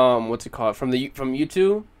 Alright, what's it called? From you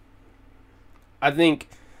two, I think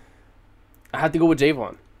I have to go with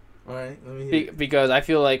Javon. Alright, let me hear it. Because I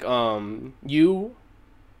feel like you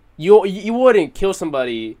wouldn't kill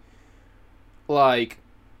somebody like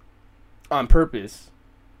on purpose.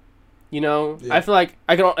 Yeah. I feel like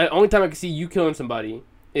the only time I can see you killing somebody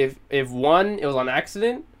if one, it was on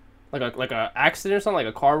accident, like a accident or something,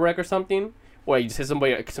 like a car wreck or something, or you just hit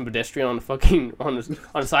somebody, like some pedestrian on the fucking on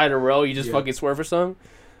the side of the road, you just fucking swerve or something,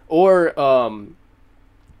 or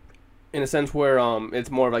in a sense where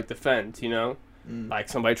it's more of like defense, like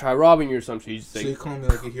somebody try robbing you or something. So you call me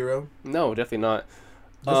like a hero? No, definitely not.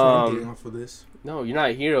 That's what I'm getting off of this. No, you're not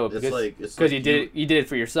a hero because you did it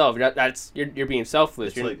for yourself. You're being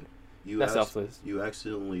selfless. That's selfless. You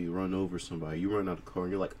accidentally run over somebody. You run out of the car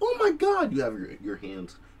and you're like, oh my god! You have your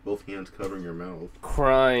hands, both hands covering your mouth,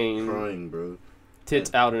 crying, bro,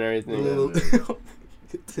 tits out and everything.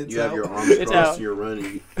 Yeah, you have your arms crossed. You're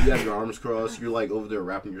running. You have your arms crossed. You're like over there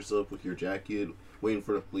wrapping yourself with your jacket, waiting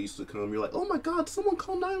for the police to come. You're like, oh my god, someone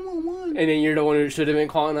call 911. And then you're the one who should have been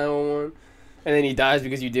calling 911. And then he dies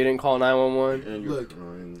because you didn't call 911. And you're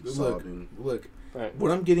crying, sobbing. Look. Right.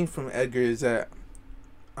 What I'm getting from Edgar is that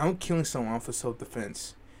I'm killing someone for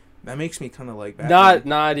self-defense. That makes me kind of like Batman. That's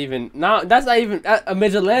not even a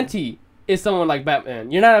vigilante. Is someone like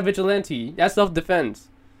Batman? You're not a vigilante. That's self-defense.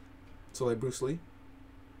 So like Bruce Lee,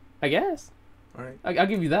 I guess. All right, I'll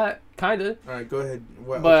give you that, kinda. All right, go ahead.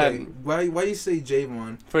 Why you say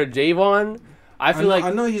Javon? For Javon,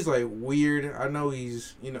 I know he's like weird. I know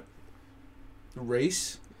he's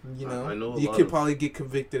race. I know you could probably get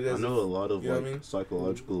convicted as. I know a lot of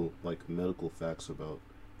psychological medical facts about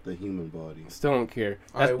the human body. Still don't care.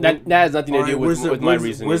 That has nothing to do with my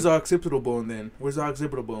reasoning. Where's the occipital bone then? Where's the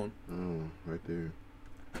occipital bone? Oh, right there.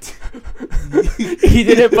 He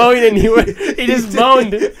didn't moan and he just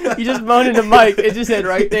moaned. He just moaned in the mic. It just said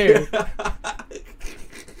right there.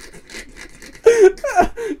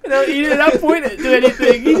 He did not point to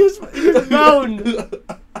anything. He just moaned.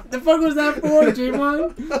 The fuck was that for,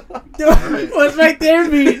 Javon? What's right there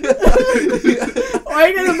mean? Why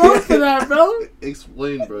you gonna moan for that, bro?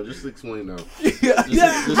 Explain, bro. Just explain now.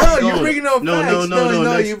 You're bringing up facts.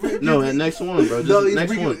 No, next one, bro.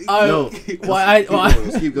 Next one.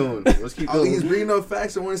 Let's keep going. He's bringing up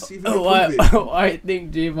facts. I want to see if he can prove it. I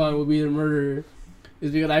think Javon will be the murderer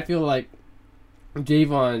is because I feel like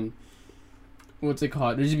Javon what's it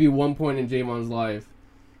called? There should be one point in Javon's life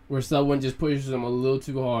where someone just pushes him a little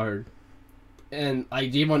too hard, and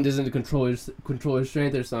like Javon doesn't control his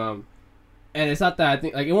strength or something. And it's not that I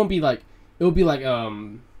think like it won't be like it will be like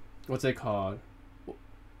what's it called?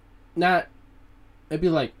 Not it'd be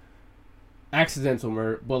like accidental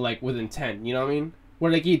murder, but like with intent. You know what I mean?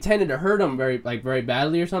 Where like he intended to hurt him very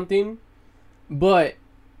badly or something, but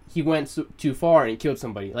he went too far and he killed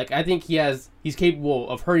somebody. Like I think he's capable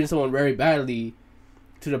of hurting someone very badly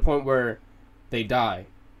to the point where they die.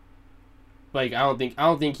 Like I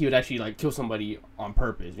don't think he would actually like kill somebody on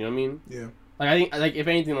purpose. You know what I mean? Yeah. Like I think like if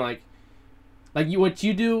anything like what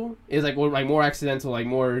you do is like more accidental, like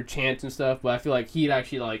more chance and stuff. But I feel like he'd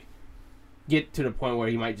actually like get to the point where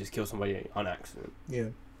he might just kill somebody on accident. Yeah.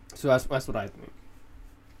 So that's what I think.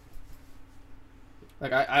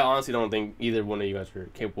 Like I honestly don't think either one of you guys are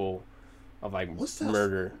capable of like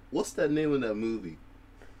murder. What's that name of that movie?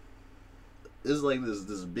 It's like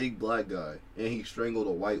this big black guy, and he strangled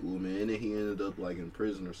a white woman, and then he ended up like in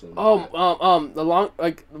prison or something. The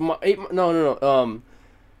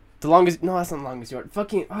longest. No, that's not the longest yard.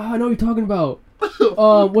 Fucking. Oh, I know what you're talking about.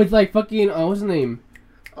 With like fucking. What's his name?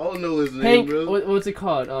 I don't know his name, Hank. bro. What's it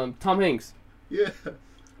called? Tom Hanks. Yeah.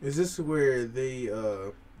 Is this where they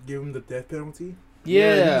give him the death penalty?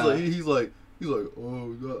 Yeah. He's like,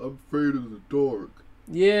 oh God, I'm afraid of the dark.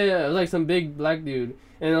 Yeah, it was like some big black dude,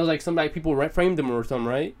 and it was like some like people framed him or something,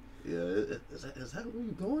 right? Yeah, is that where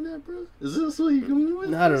you going at, bro? Is this where you going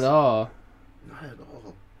with? Not at all. Not at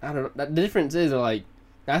all. I don't know. The difference is like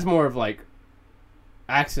that's more of like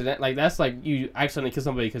accident. Like that's like you accidentally kill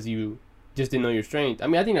somebody because you just didn't know your strength. I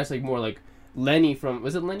mean, I think that's like more like Lenny from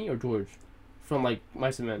was it Lenny or George from like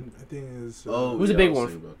Mice and Men? I think it's. Who's the big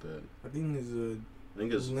one? About that. I think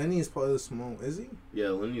it's Lenny is probably the small. Is he? Yeah,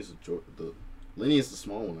 Lenny is the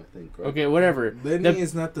small one, I think. Right? Okay, whatever. Lenny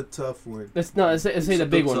is not the tough one. Let's say the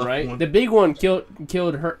big one, right? The big one killed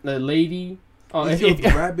the lady. Oh, he killed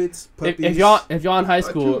rabbits, puppies. If y'all in high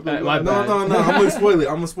school, no, I'm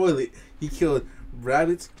gonna spoil it. He killed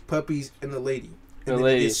rabbits, puppies, and the lady. And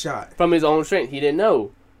then he gets shot from his own strength. He didn't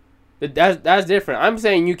know. That's different. I'm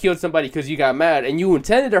saying you killed somebody because you got mad and you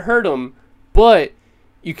intended to hurt him, but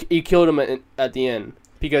you killed him at the end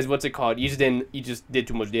because what's it called? You just did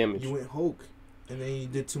too much damage. You went Hulk, and then you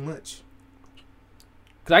did too much.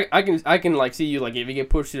 Cause I can like see you like if you get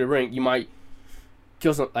pushed to the rink, you might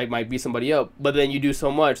kill might beat somebody up, but then you do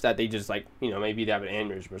so much that they just like maybe they have an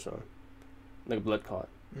aneurysm or something, like a blood clot.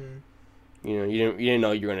 You didn't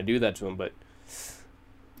know you were gonna do that to him, but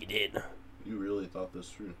you did. You really thought this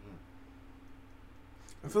through?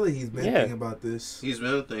 I feel like he's been thinking about this. He's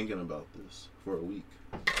been thinking about this for a week.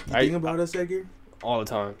 You think about us, Edgar? All the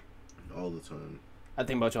time. All the time. I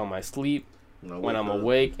think about you on my sleep, when I'm up,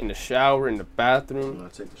 awake, in the shower, in the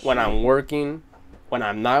bathroom, when I'm working, when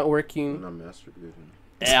I'm not working. When I'm masturbating.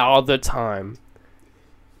 All the time.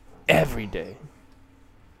 Every day.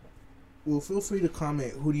 Well, feel free to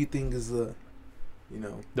comment. Who do you think is the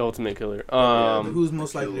ultimate killer? Who's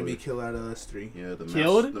most likely to be killed out of us three? Yeah, the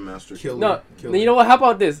master killer. No, you know what? How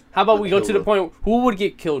about this? How about we go to the point? Who would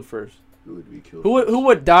get killed first? Who would be killed? Who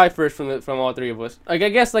would die first from all three of us? Like I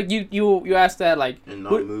guess like you asked that like. And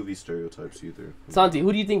not movie stereotypes either. Santi,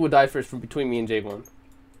 who do you think would die first from between me and Javon?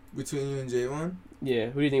 Between you and Javon?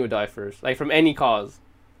 Yeah, who do you think would die first? Like from any cause.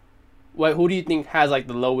 Who do you think has like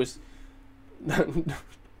the lowest?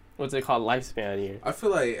 What's it called? Lifespan here. I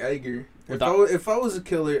feel like Edgar. If I was a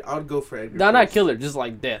killer, I would go for Edgar. Not killer, just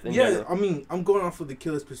like death. In general. I mean, I'm going off of the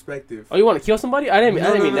killer's perspective. Oh, you want to kill somebody? I didn't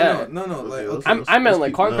mean that. No. Okay, I meant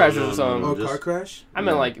like car crashes or something. Oh, car crash? I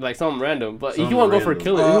meant like something random. But if you want to go for a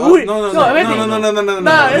killer, No. Let's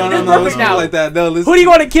not like that. No, who do you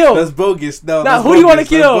want to kill? That's bogus. No, who do you want to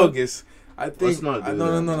kill? That's bogus. I think no.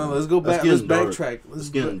 Let's go back. Let's backtrack. Let's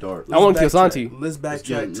get dark. I want to kill Santi. Let's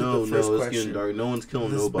backtrack to the first question. Getting dark. No one's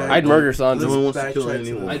killing nobody. I'd murder Santi. No one wants to kill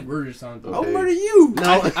anyone. I'd murder Santi. I'll murder you.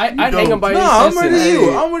 I'd hang him by his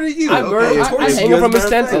senses. I'll murder you. I'd hang him from his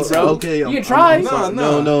senses, bro. Okay, you can try.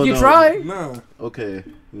 No. You try. No. Okay,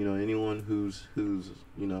 anyone who's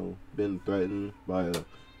been threatened by a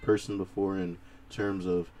person before in terms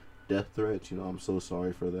of death threats, I'm so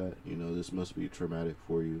sorry for that. This must be traumatic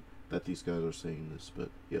for you that these guys are saying this, but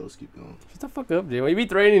yeah, let's keep going. Shut the fuck up, dude. You be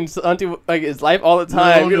threatening Santi like his life all the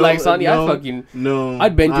time. You're like, Santi,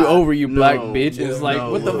 I'd bend you over, you black bitch. And it's like,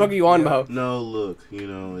 what the fuck are you on about? No, look,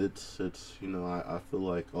 it's I feel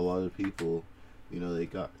like a lot of people, they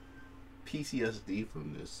got PTSD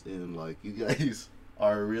from this, and like you guys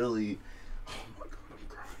are really. Oh my god,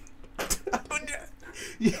 I'm crying.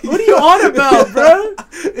 What are you on about, bro?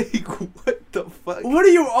 What the fuck? What are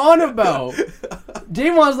you on about?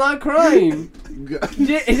 Javon's not crying. God.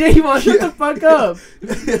 Javon, shut the fuck up.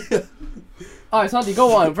 All right, Santi,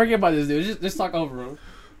 go on. Forget about this dude. Just talk over him.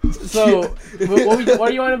 So, what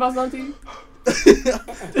are you on about, Santi?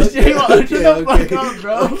 Javon, shut the fuck up,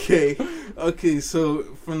 bro. Okay. So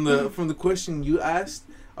from the question you asked,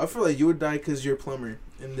 I feel like you would die because you're a plumber,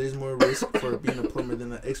 and there's more risk for being a plumber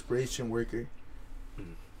than an exploration worker.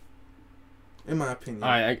 In my opinion.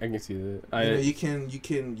 I can see that. You can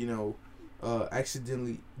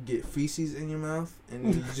accidentally get feces in your mouth,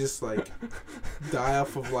 and you just like die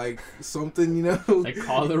off of like something, like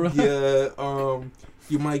cholera. Yeah.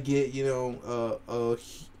 You might get a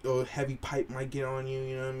heavy pipe might get on you.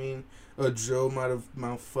 You know what I mean? A drill might have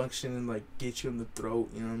malfunctioned and like get you in the throat.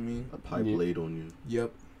 You know what I mean? A pipe laid on you.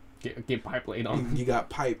 Yep. Get pipe laid on. You got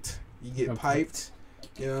piped. You get piped.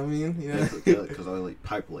 You know what I mean? Yeah. Because I like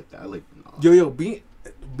pipe like that. I like. Nah. Yo, being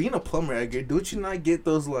a plumber, Edgar, don't you not get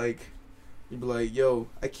those like? You be like, yo,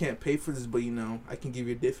 I can't pay for this, but I can give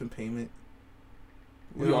you a different payment.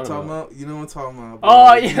 You know what I'm talking about? You know what I'm talking about? Bro.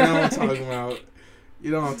 Oh yeah. You know what I'm talking about?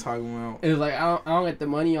 You know what I'm talking about? It's like I don't get the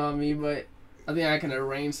money on me, but I think I can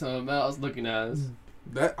arrange something else. Looking at us.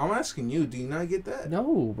 That I'm asking you. Do you not get that?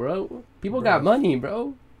 No, bro. People got money,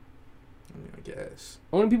 bro. I mean, I guess.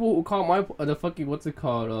 Only people who call the fucking what's it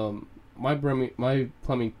called? My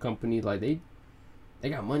plumbing company, like they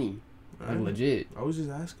got money, like legit. I was just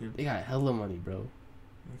asking. They got hella money, bro.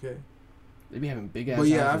 Okay. They be having big ass. But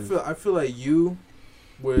yeah, houses. I feel like you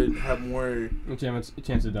would have more chance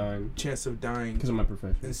of dying. Chance of dying because of my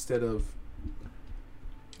profession instead of.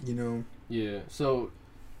 Yeah. So,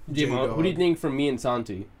 Javon, what do you think from me and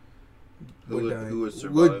Santi? Who would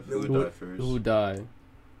survive? Who would die first? Who would die?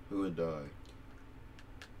 Who would die?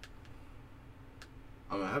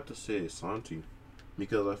 I'm gonna have to say Santi,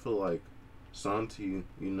 because I feel like Santi,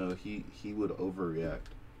 he would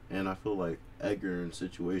overreact, and I feel like Edgar in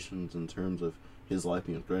situations in terms of his life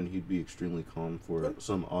being threatened, he'd be extremely calm for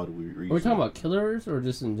some odd reason. Are we talking about killers or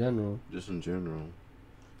just in general? Just in general.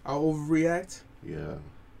 I'll overreact. Yeah.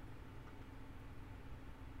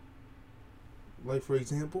 Like for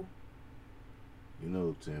example.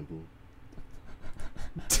 Example.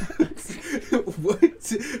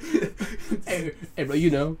 What? hey, bro, you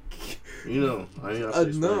know. I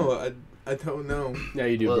ain't no, I don't know. Yeah,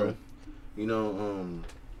 you do, bro.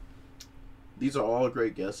 These are all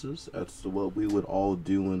great guesses as to what we would all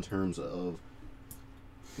do in terms of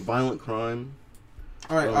violent crime.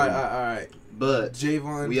 All right. But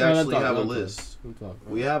Javon, we actually have a list.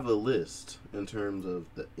 We have a list in terms of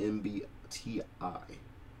the MBTI.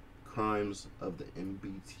 Crimes of the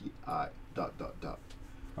MBTI. ...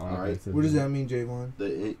 All right. What does that mean, Javon?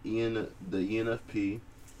 The ENFP.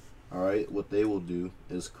 All right. What they will do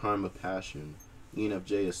is crime of passion.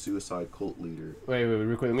 ENFJ is suicide cult leader. Wait,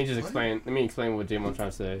 real quick. Let me explain what Javon's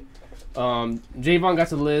trying to say. Javon got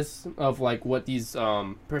the list of like what these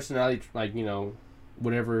personality, like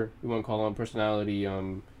whatever you want to call them, personality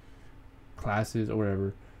classes or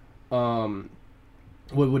whatever.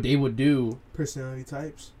 What they would do. Personality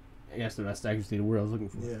types. Yes, that's actually the word I was looking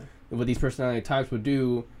for. Yeah. What these personality types would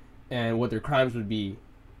do, and what their crimes would be,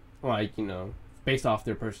 like based off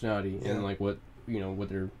their personality and like what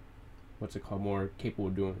they're, what's it called, more capable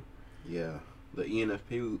of doing. Yeah, the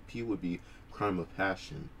ENFP would be crime of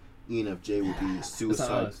passion. ENFJ would be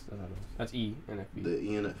suicide. That's ENFP. The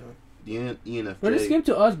ENFJ. Bro, just give it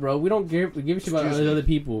to us, bro. We don't give a shit about other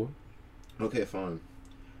people. Okay, fine.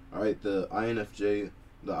 All right, the INFP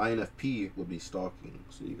would be stalking.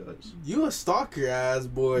 So you guys. You a stalker ass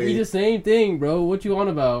boy. We the same thing, bro. What you on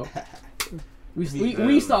about?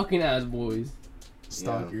 we stalking ass boys.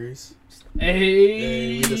 Stalkers. Yeah.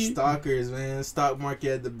 Hey, we the stalkers, man. Stock market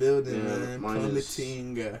at the building, man. Mine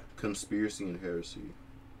plummeting. Is conspiracy and heresy.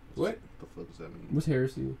 What the fuck does that mean? What's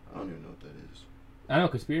heresy? I don't even know what that is. I know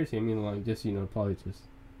conspiracy. I mean, like, just probably just.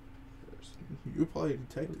 Heresy. You're probably a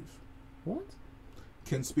detective. What?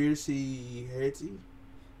 Conspiracy heresy.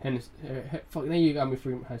 Fuck, now you got me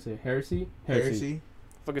freaking. How to say heresy? Heresy.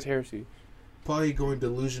 Fuck is heresy? Probably going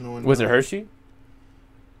delusional. Was it Hershey?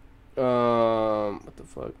 What the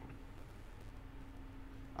fuck?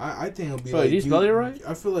 I think it'll be like. Did you spell it right?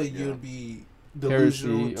 I feel like you'll be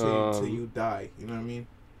delusional till you die. You know what I mean?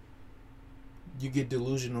 You get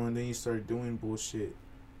delusional and then you start doing bullshit,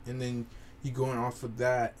 and then you going off of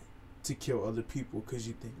that to kill other people because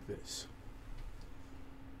you think this.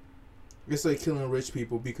 It's like killing rich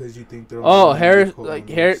people because you think they're. Like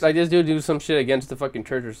this dude do some shit against the fucking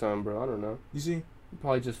church or something, bro. I don't know. You see? He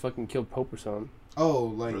probably just fucking killed Pope or something.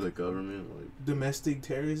 Oh, like or the government, like domestic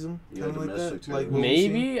terrorism. Yeah, domestic like terrorism.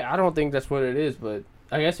 Maybe I don't think that's what it is, but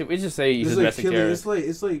I guess it just say he's a domestic terrorist.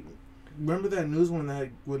 It's like Remember that news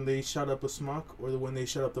when they shot up a smock or when they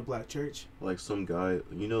shot up the black church? Like some guy,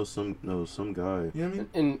 some guy. You know what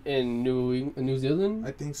I mean? In New Zealand.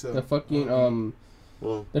 I think so. The fucking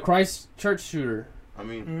Well, the Christchurch shooter. I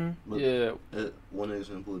mean, Mm-hmm. Yeah. one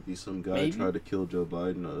example would be some guy Maybe? tried to kill Joe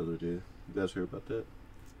Biden the other day. You guys heard about that?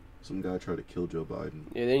 Some guy tried to kill Joe Biden.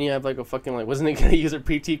 Yeah. Then you have like a fucking like, wasn't it gonna use a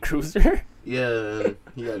PT Cruiser? Yeah, and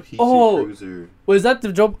he had a PC Oh! Cruiser. Was that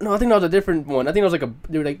the Joe? No, I think that was a different one. I think it was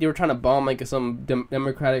like they were trying to bomb like some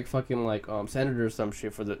Democratic fucking like senator or some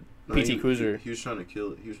shit for the No, PT Cruiser. He was trying to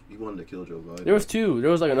kill. He wanted to kill Joe Biden. There was two. There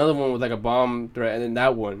was like another one with like a bomb threat, and then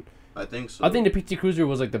that one. I think so. I think the PT Cruiser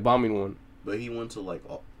was like the bombing one. But he went to like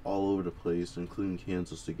all over the place, including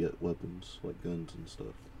Kansas, to get weapons, like guns and stuff.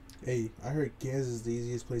 Hey, I heard Kansas is the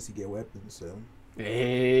easiest place to get weapons, so.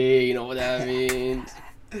 Hey, you know what that means?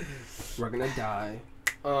 We're gonna die.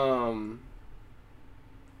 Javon,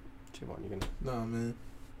 you gonna? Nah, man.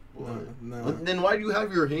 No. Well, then why do you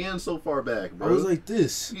have your hand so far back, bro? I was like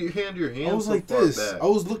this. your hand I was so like far this. back. I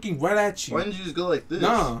was looking right at you. Why didn't you just go like this?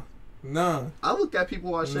 Nah. I look at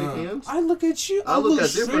people while I shake hands. I look at you. I look at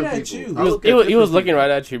straight different at people. you. He was looking right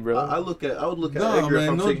at you, bro. I would look at Nah, Edgar if man,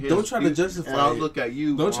 I'm no, shaking hands. don't try to justify and I'll it. look at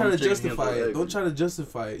you. Don't try while to I'm shaking hands justify with it. Edgar. Don't try to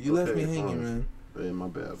justify it. You left me Okay, hanging, fine. man. Hey, my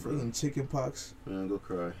bad, bro. Freaking chicken pox. Man, go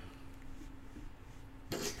cry.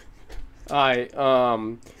 Alright,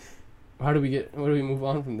 what do we move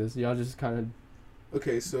on from this? Y'all just kind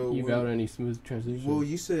Okay, so of, you got any smooth transition? well,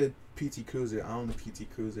 you said PT Cruiser. I own a PT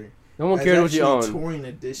Cruiser. no one That's cares what you actually own. Touring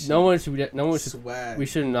edition. No one should, Swag. we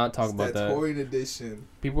should not talk about that. Touring edition.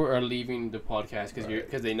 People are leaving the podcast because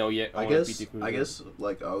Right. they know yet. I guess,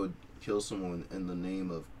 like I would kill someone in the name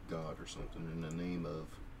of God or something. In the name of,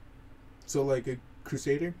 So like a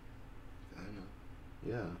crusader. I don't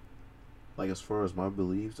know. Yeah. Like as far as my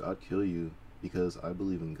beliefs, I'd kill you because I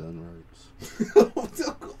believe in gun rights. What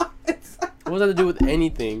the What does that have to do with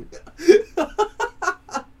anything?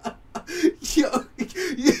 Yo,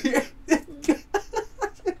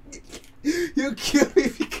 you kill me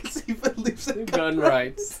because he believes in Gun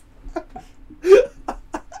rights.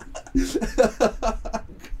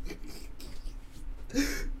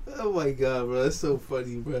 Oh my god, bro, that's so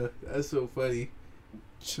funny, bro. That's so funny.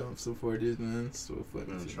 Trump supporters, man, so funny.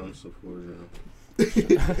 Man, Trump supporter.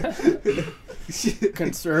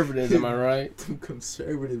 Conservatives, am I right? I'm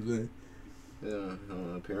conservative, man. Yeah,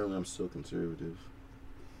 apparently I'm still conservative.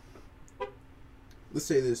 Let's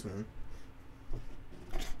say this, man.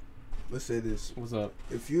 Let's say this. What's up?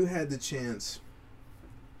 If you had the chance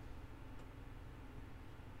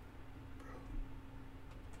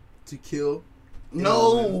to kill,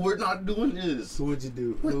 No, man. we're not doing this. who would you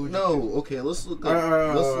do? What? Who would No, okay, let's look up.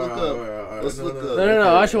 Alright, Let's look up. Let's look up.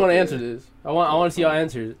 No. I actually want to okay. answer this. I want to see y'all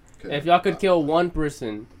answers. Okay. If y'all could kill one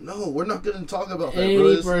person, No, we're not gonna talk about that, Any bro.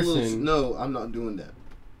 It's a person. little- No, I'm not doing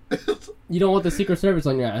that. you don't want the Secret Service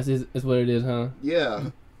on your ass. Is what it is, huh? Yeah.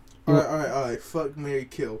 Alright. Fuck, marry,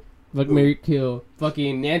 kill. Fuck, Who? Mary, kill.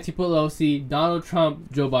 Fucking Nancy Pelosi, Donald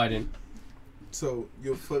Trump, Joe Biden. So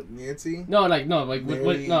you'll fuck Nancy? No, what,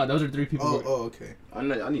 Mary- no, those are three people. Oh, okay. I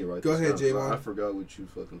need to write Go this ahead, down, bro. J1. I forgot what you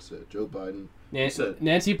fucking said. Joe Biden, said-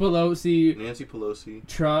 Nancy Pelosi, Nancy Pelosi,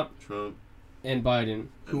 Trump, Trump, and Biden.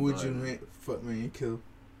 Who and would you Biden. fuck, marry, kill?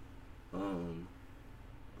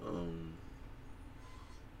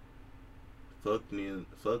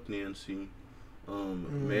 Fuck Nancy,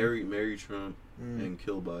 Mm. marry Trump, Mm. and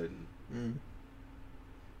kill Biden. Mm.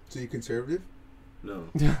 So you conservative? No,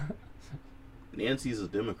 Nancy's a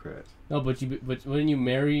Democrat. No, but wouldn't you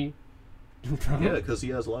marry Trump? Yeah, because he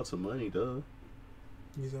has lots of money, duh.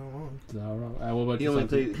 He's not wrong. Is that wrong? What about He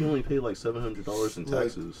you? only paid like $700 in Look.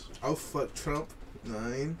 taxes. I'll fuck Trump,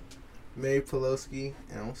 9, marry Pelosi,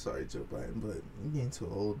 and I'm sorry, Joe Biden, but you're getting too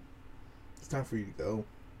old. It's time for you to go.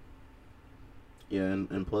 Yeah,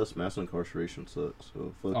 and plus mass incarceration sucks.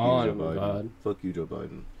 So fuck Oh, you, Joe my Biden. God. Fuck you, Joe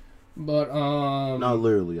Biden. But Not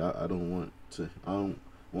literally. I don't want him.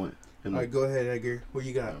 Alright, go ahead, Edgar. What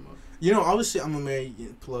you got? I'm a- You know, obviously, I'm gonna marry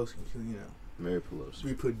Pelosi, because, Mary Pelosi.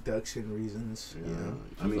 reproduction reasons, Yeah.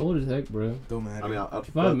 I he's mean, old as heck, bro. don't matter. I'd If I have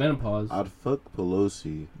fuck, menopause, I'd fuck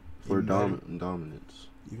Pelosi for Even better. dominance.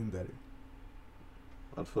 Even better.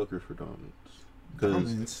 I'd fuck her for dominance. Because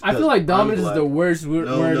Dominance. I feel like dominance is black. the worst word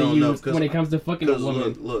No, to no, use 'cause- when it comes to fucking a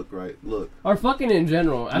woman. look, Or fucking in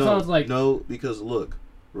general. That sounds like no, because look,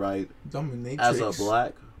 right. Dominatrix. As a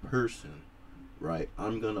black person, right,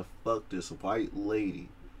 I'm gonna fuck this white lady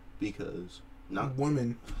because not.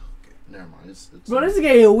 woman. Never mind. It's Bro, this is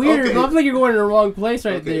getting weird. Okay. Bro. I feel like you're going in the wrong place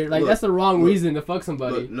right Okay, there. Like, look, that's the wrong look, reason to fuck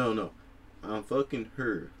somebody. Look, no. I'm fucking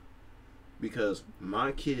her because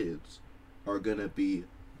my kids are gonna be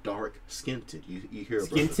dark skinted. You hear about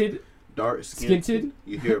that? Skinted? dark skinted,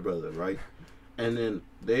 you hear brother, right? And then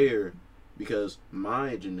there, because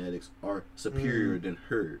my genetics are superior than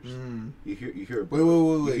hers. You hear brother.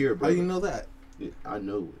 Wait. You hear How brother. you know that? I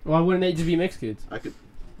know it. Why wouldn't they just be mixed kids? I could.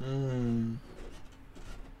 Mm.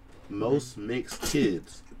 Most mixed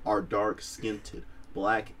kids are dark skinted,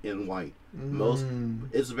 black and white. Most,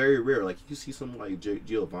 it's very rare. Like you see someone like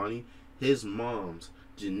Giovanni, his mom's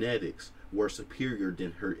genetics were superior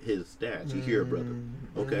than his dad's. You hear, brother?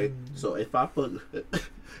 Okay, so if I fuck,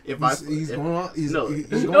 he's going off. He's No,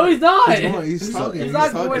 going, he's not. He's talking. He's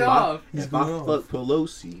not talking. going off. If I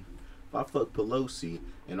fuck Pelosi,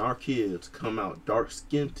 and our kids come out dark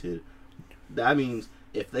skinned, that means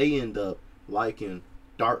if they end up liking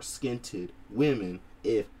dark skinned women,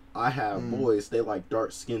 if I have boys, they like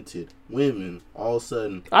dark skinned women. All of a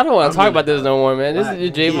sudden, I don't want I'm to talk gonna about this have no more, man. This black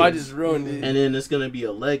is Javon kids. just ruined it. And then it's gonna be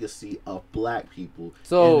a legacy of black people.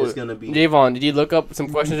 So, and it's gonna be Javon, did you look up some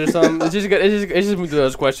questions or something? Let's just move through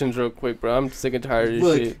those questions real quick, bro. I'm sick and tired of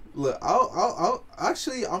this shit. Look. I'll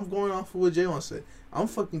actually, I'm going off of what Javon said. I'm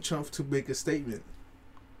fucking Trump to make a statement.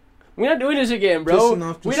 We're not doing this again, bro. Pissing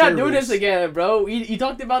off We're not doing conservatives. this again, bro. You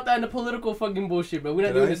talked about that in the political fucking bullshit, bro. We're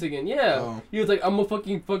not Did doing I? this again. Yeah. Oh. He was like, I'm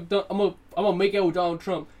gonna make out with Donald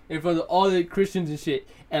Trump in front of all the Christians and shit,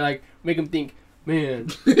 and like make them think, man,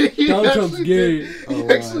 Donald Trump's gay. Oh,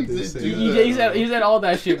 He actually I did did say do that. that. He said all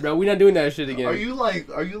that shit, bro. We're not doing that shit again. Are you like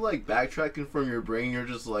backtracking from your brain? You're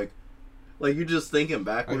just like you're just thinking I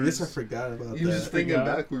backwards. guess I forgot about You're that. just thinking Yeah.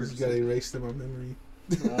 backwards. Just got erased in my memory.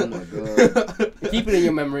 Oh my god. Keep it in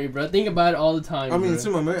your memory, bro. Think about it all the time. I mean, bro. it's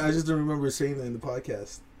in my memory. I just don't remember saying that in the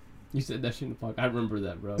podcast. You said that shit in the podcast. I remember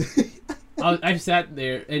that, bro. I sat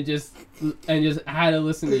there and just had to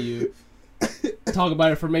listen to you talk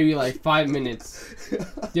about it for maybe like 5 minutes,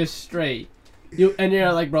 just straight. And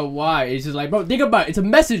they're like, bro, why? It's just like, bro, think about it. It's a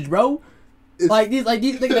message, bro.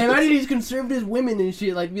 Imagine these conservative women and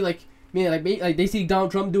shit, like, be like, man, like they see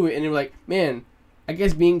Donald Trump do it, and they're like, man, I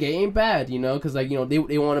guess being gay ain't bad, you know, because like, you know,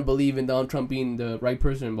 they want to believe in Donald Trump being the right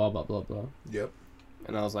person, and blah blah blah blah. Yep.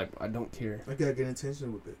 And I was like, I don't care. I got good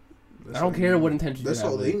intention with it. I don't care what intentions. That's you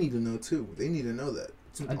have all with they it. need to know too. They need to know that.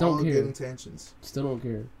 It's I don't all care. good intentions. Still don't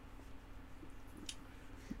care.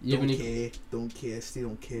 You have Don't any? care. Don't care. Still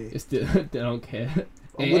don't care. Still, they don't care.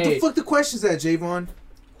 Oh, Hey, what hey, the fuck the questions at, Javon?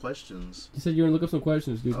 Questions. You said you were gonna look up some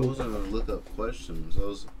questions, dude. I wasn't gonna look up questions.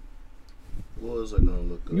 What was I gonna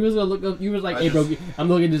look up? You was gonna look up. You was like, I "Hey, bro, just- I'm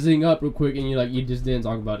looking this thing up real quick," and you just didn't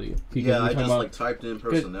talk about it. Yeah, I just like typed in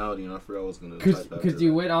personality and I forgot I was gonna type that. because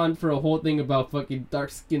you went on for a whole thing about fucking dark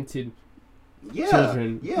skinned children.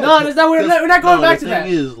 Yeah. No, that's not. We're not going back to the that.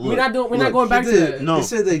 thing is, We're not going He back to did. that. No, He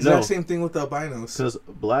said the exact no. same thing with the albinos. Because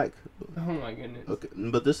black. Oh my goodness. Okay,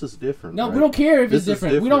 but this is different. No, right? we don't care if it's This is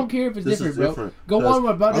different. We don't different. care if it's This different, is bro. different. Go 'Cause on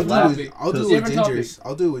about I'll this do topic. it. I'll do it with Different topic. gingers.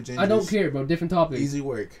 I'll do it with gingers. I don't care, bro. Different topic. Easy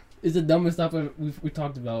work. It's the dumbest topic we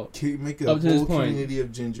talked about. Make a Up to this whole point. community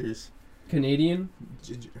of gingers. Canadian.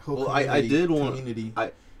 Whole Well, I community. did want- community. I-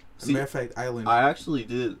 As a see, matter of fact, island. I actually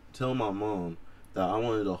did tell my mom that I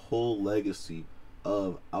wanted a whole legacy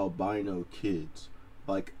of albino kids,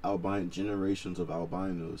 like albino generations of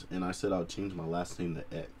albinos, and I said I'll change my last name to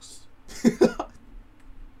X.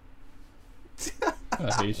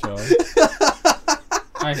 I hate y'all.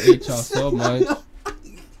 I hate y'all so much.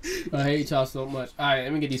 I hate y'all so much. All right,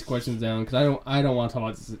 let me get these questions down because I don't want to talk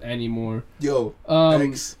about this anymore. Yo,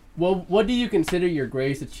 X. Well, what do you consider your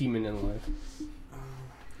greatest achievement in life?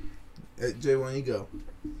 Jay, why don't you go?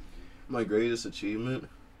 My greatest achievement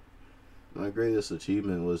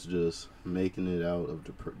was just making it out of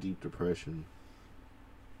deep depression.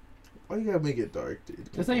 Why you gotta make it dark, dude?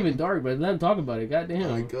 It's not even dark, but let him talk about it. Goddamn.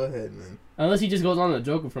 Alright, go ahead, man. Unless he just goes on a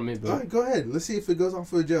joke from it, but Alright, go ahead. Let's see if it goes on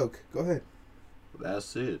for a joke. Go ahead.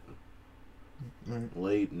 That's it. Alright.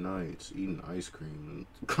 Late nights eating ice cream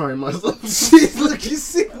and crying myself. Look, you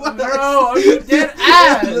see what Bro, I are you dead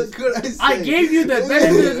ass? Look what I said. I gave you the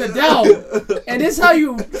benefit of the doubt, and this how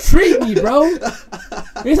you treat me, bro.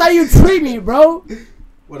 This how you treat me, bro.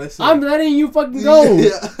 What I said. I'm letting you fucking go.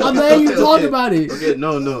 Yeah. I'm letting you Okay, talk okay. about it. Okay,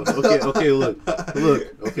 no. Okay, look.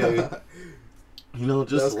 Okay. You know,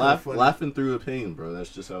 That was just kinda funny. laughing through a pain, bro. That's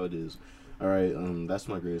just how it is. All right, that's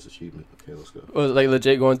my greatest achievement. Okay, let's go. Was like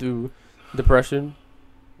legit going through depression.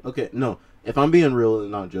 Okay, no. If I'm being real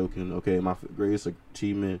and not joking, okay, my greatest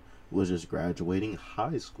achievement was just graduating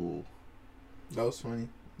high school. That was funny.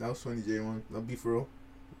 That was funny, J1. I'll be for real.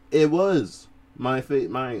 It was my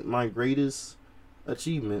greatest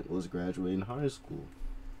achievement was graduating high school.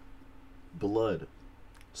 Blood,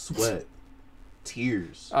 sweat,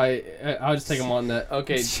 tears. I'll just take him on that.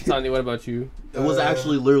 Okay, Sandy, what about you? It was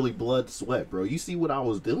actually literally blood, sweat, bro. You see what I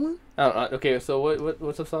was doing? Okay, so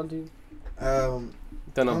what's up, Sandy? Don't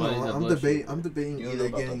know I don't about know. that I'm blood debating. shit. I'm debating You don't know either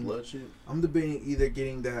about the getting. blood shit? I'm debating either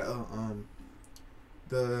getting that.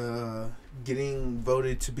 The getting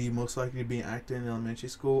voted to be most likely to be an actor in elementary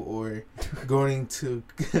school, or going to.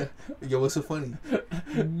 Yo, what's so funny?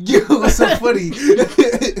 Yo, what's so funny?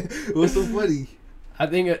 What's so funny? I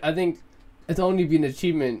think it's only be an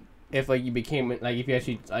achievement if like you became like if you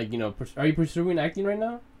actually like are you pursuing acting right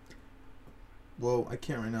now? Well, I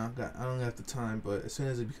can't right now. I don't have the time, but as soon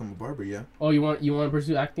as I become a barber, yeah. Oh, you want to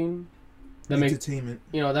pursue acting? That makes Entertainment.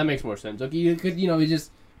 that makes more sense. Okay, you could you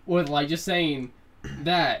just with like just saying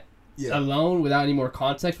that Yeah. alone without any more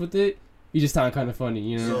context with it, you just sound kind of funny,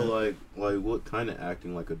 you know. So like what kind of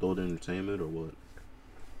acting? Like adult entertainment or what?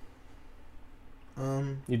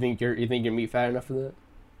 You think you're meat fat enough for that?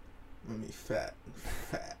 Let me fat.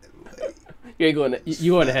 Like, You ain't going to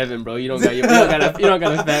you going to heaven, bro. You don't got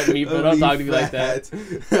a fat meat, bro. Don't talk to me like that.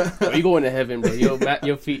 Bro, you going to heaven, bro.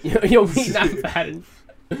 Your feet, your meat not fat.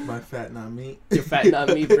 My fat, not meat. Your fat, not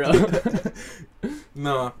meat, bro.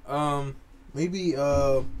 No, maybe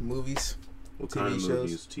movies. What TV kind of shows.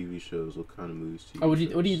 movies? TV shows? What kind of movies? TV What do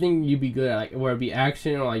shows? you think you'd be good at? Like, where it be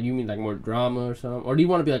action or like you mean like more drama or something? Or do you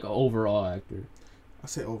want to be like an overall actor? I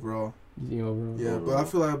say overall. You think overall? Yeah, but I Overall.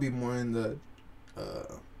 feel like I'll be more in the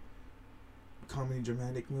comedy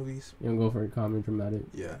dramatic movies. You don't go for a comedy dramatic.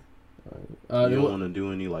 Yeah. You don't want to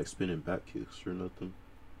do any like spinning back kicks or nothing.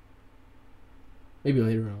 Maybe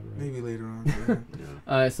later on, right? Maybe later on.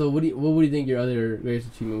 Yeah. Yeah. So what would you think your other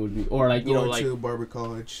greatest achievement would be? Or like Going like to barber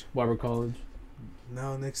college. barber college?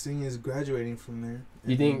 Now next thing is graduating from there.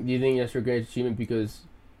 Do you think that's your greatest achievement because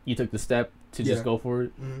you took the step to Yeah. just go for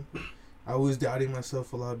it? Mm-hmm. I was doubting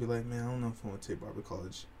myself a lot. I'd be like, man, I don't know if I want to take barber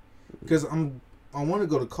college, because I want to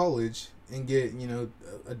go to college and get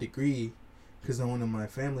a degree, because no one in my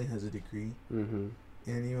family has a degree, Mm-hmm.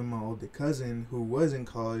 and even my older cousin who was in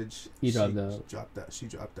college, He dropped out. She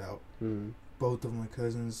dropped out. Mm. Both of my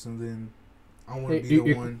cousins, and then I want to Hey, be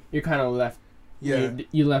the one. You're kind of left. Yeah,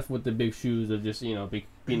 You left with the big shoes of just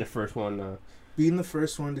being the first one. being the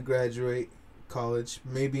first one to graduate college,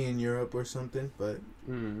 maybe in Europe or something, but.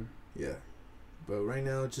 Yeah, but right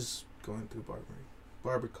now just going through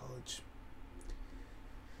barber college.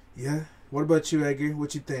 Yeah. What about you, Edgar?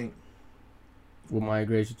 What you think? What my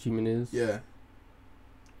greatest achievement is? Yeah.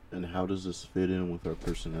 And how does this fit in with our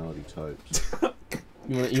personality types?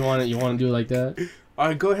 You want to do it like that? All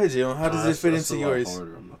right, go ahead, Jalen. How does this fit That's into a lot yours?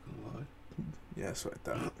 harder, I'm not gonna lie. Yeah, that's what I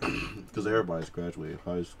thought. Because everybody's graduated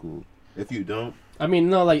high school. If you don't, I mean,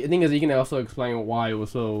 no. Like the thing is, you can also explain why it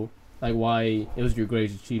was so why it was your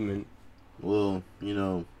greatest achievement. well,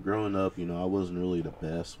 growing up, I wasn't really the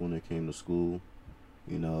best when it came to school.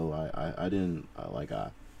 I didn't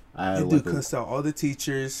I had That like dude cussed out all the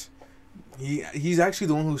teachers. He's actually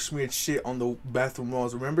the one who smeared shit on the bathroom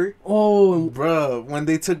walls. Remember? Oh, Bruh, when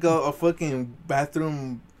they took out a fucking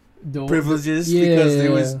bathroom the privileges yeah, because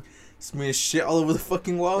there was smeared shit all over the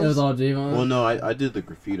fucking walls. it was all Javon. Well, no, I did the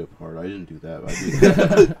graffiti part. I didn't do that.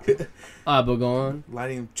 I did But go on.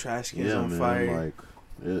 Lighting trash cans yeah, on man. fire. Like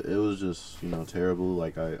it was just terrible.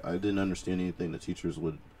 Like I didn't understand anything the teachers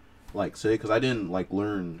would say, because I didn't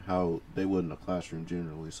learn how they would in a classroom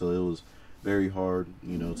generally. So it was very hard,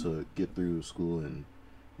 to get through school, and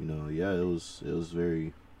yeah, it was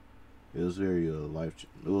very life.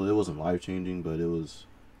 Well, it wasn't life changing, but it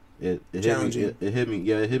hit me. Challenging. It hit me.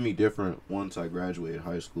 Yeah, it hit me different once I graduated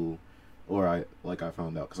high school, or I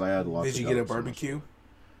found out, because I had a lot. Did you get a barbecue?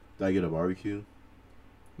 Did I get a barbecue?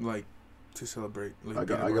 Like to celebrate? Like, I get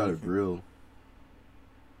got a barbecue? grill.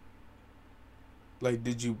 Like,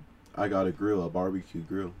 did you? I got a grill, a barbecue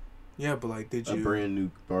grill, Yeah, but like, did a you? brand new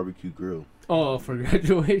barbecue grill. Oh, for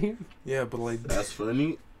graduating. Yeah, but like. That's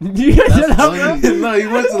funny. You guys shut up, bro. No, he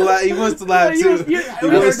wants to laugh. He wants to laugh You- too. you- He I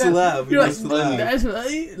heard wants to that. laugh. He You're wants to like, laugh. that's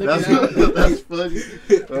right. Look That's at that. that's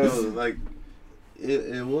funny.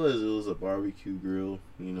 It was a barbecue grill.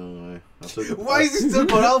 I took. Why is he still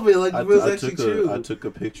going out with it like it was actually true? I took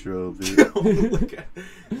a picture of it. Look at-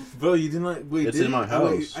 Bro, you did not wait. It's did in he? my Oh,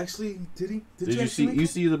 wait, house. actually, did he? Did you you actually see? make You one?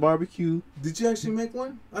 see the barbecue? Did you actually make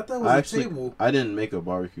one? I thought it was I a actually, table. I didn't make a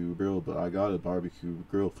barbecue grill, but I got a barbecue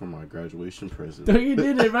grill for my graduation present. No, you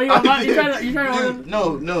did it, bro. You trying Dude,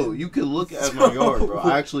 no, you can look at my yard, bro.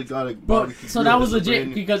 I actually got a Bro, barbecue. so grill. that was It's a legit brand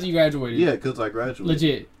new- because you graduated. Yeah, because I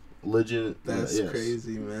graduated. Legit. That's yes.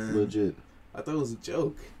 crazy, man. Legit. I thought it was a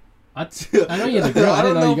joke. I know you had a girl. I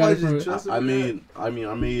didn't know you got it if I should for. trust him I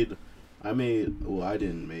or made. Well, I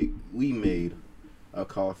didn't make. We made a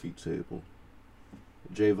coffee table.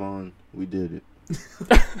 Javon, we did it.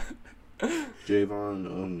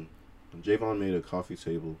 Javon made a coffee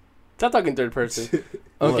table Stop talking third person.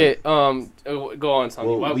 Okay, go on,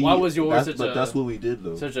 Sonny. Well, Why was yours that's what we did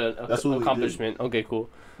though. such a That's what we accomplishment? Okay, cool.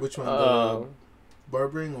 Which one? The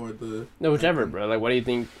barbering or the? No, whichever, bro. Like, what do you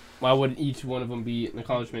think? Why would each one of them be an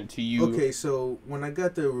accomplishment to you? Okay, so when I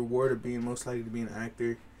got the reward of being most likely to be an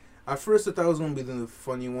actor, at first I thought it was gonna be the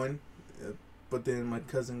funny one, but then my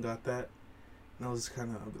cousin got that, and I was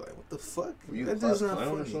kind of like, "What the fuck? That dude's not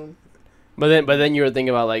funny." But then you were thinking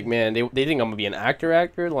about like, man, they think I'm gonna be an actor,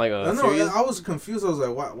 like a. I know. serious? I was confused. I was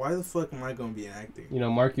like, "Why the fuck am I gonna be an actor?" You know,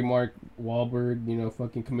 Mark Wahlberg,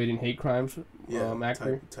 fucking committing hate crimes,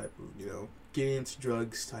 actor. Type of, getting into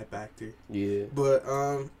drugs type actor. Yeah. But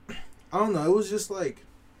I don't know. It was just like,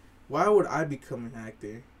 why would I become an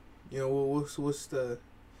actor?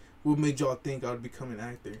 What made y'all think I would become an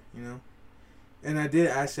actor? And I did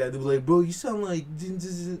ask that. They were like, "Bro, you sound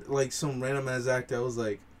like some random ass actor." I was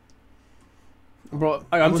like, bro,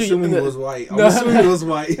 I'm assuming it was white. I'm assuming it was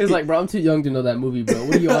white. It's like, bro, I'm too young to know that movie, bro.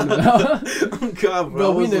 What are you on about? Oh God,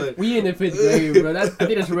 bro. We in the 5th grade, bro. I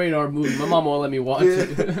think that's a rated R movie. My mom won't let me watch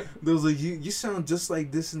it. They was like, you sound just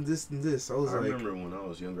like this and this and this. I remember when I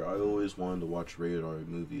was younger, I always wanted to watch rated R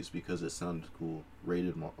movies because it sounded cool.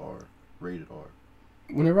 Rated R.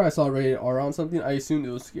 Whenever I saw rated R on something, I assumed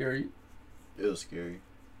it was scary. It was scary.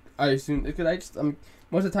 I assumed because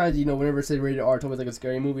most of the times, whenever it said rated R, it's always like a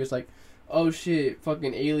scary movie. It's like, oh shit,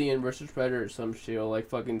 fucking Alien versus Predator or some shit, or like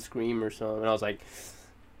fucking Scream or something. And I was like,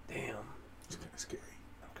 damn, it's kind of scary.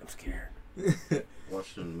 I'm scared.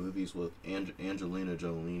 Watching movies with Angelina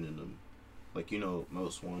Jolie in them, like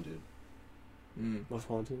Most Wanted. Most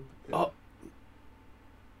Wanted. Yeah.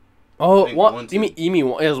 You mean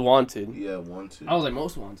it was Wanted? Yeah, Wanted. I was like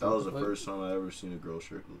Most Wanted. That was the first time I ever seen a girl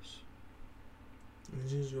shirtless.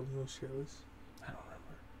 Angelina Jolie was shirtless? I don't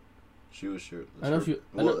remember. She was shirtless. I know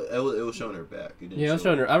it was showing her back. It was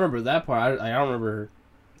showing her. I remember that part. I don't remember her.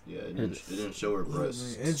 Yeah, it didn't show her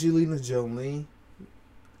breasts. Angelina Jolie.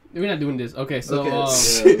 We're not doing this. Okay, so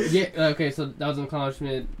okay, so that was an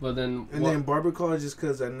accomplishment, but then then barber college is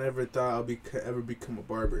because I never thought I'd ever become a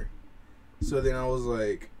barber. So then I was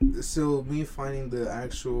like, me finding the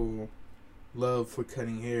actual love for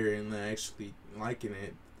cutting hair and actually liking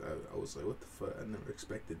it, I was like, what the fuck? I never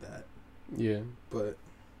expected that. Yeah. But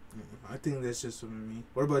I think that's just what me.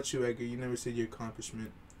 What about you, Edgar? You never said your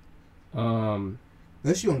accomplishment.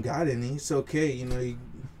 Unless you don't got any, it's okay.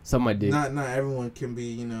 Something I did. Not everyone can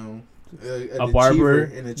be, a barber,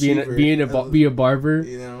 be a barber,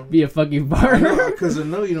 be a fucking barber. Because I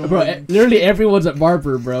know you don't. Bro, literally everyone's a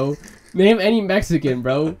barber, bro. Name any Mexican,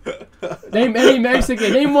 bro. Name any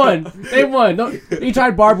Mexican. Name one. He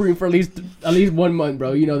tried barbering for at least 1 month,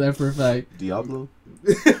 bro. You know that for a fact. Diablo.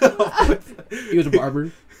 He was a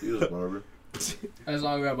barber. That's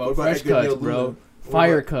all about fresh cuts, bro.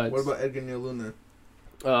 Fire cuts. What about Edgar Neal Luna?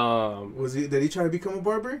 Did he try to become a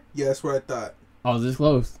barber? Yeah, that's what I thought. I was this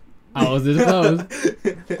close. I was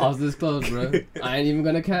this close, bro. I ain't even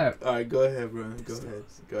gonna cap. All right, go ahead, bro.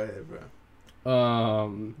 Go ahead, bro.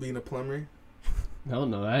 Being a plumber? Hell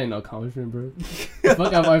no, that ain't no accomplishment, bro.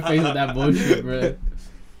 Fuck out my face with that bullshit, bro.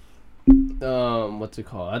 What's it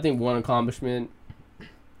called? I think one accomplishment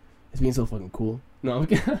is being so fucking cool. No, I'm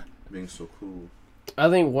kidding. Being so cool.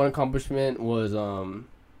 I think one accomplishment was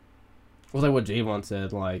like what Javon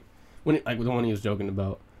said, like the one he was joking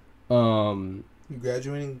about.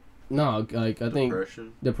 Graduating? No, like I think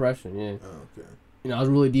depression. Yeah. Oh, okay. I was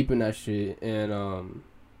really deep in that shit, and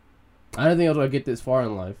I didn't think I was gonna get this far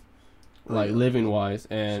in life, like living wise.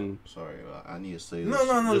 And sorry, I need to say this. No.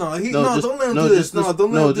 Don't let him do this. Don't let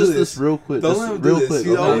him do this. This real quick. Don't let him do this.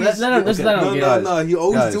 No, he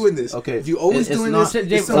always doing this. Okay. If you always doing this,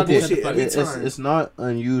 it's some bullshit every time. It's not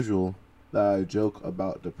unusual that I joke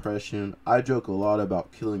about depression. I joke a lot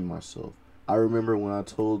about killing myself. I remember when I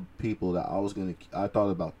told people that I thought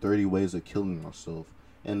about 30 ways of killing myself,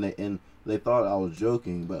 and they thought I was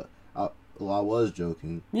joking, but I was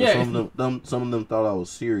joking. Yeah. Some of them thought I was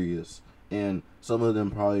serious, and some of them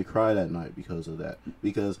probably cried at night because of that,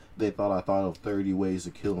 because they thought I thought of 30 ways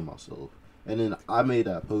of killing myself. And then I made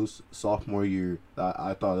that post sophomore year that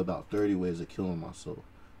I thought about 30 ways of killing myself.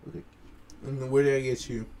 Okay. And where did I get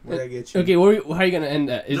you? Okay, how are you gonna end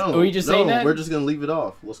that? Are you just saying that? We're just gonna leave it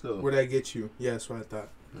off. Let's go. Where did I get you? Yeah, that's what I thought.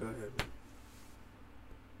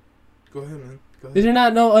 Go ahead, man. Is there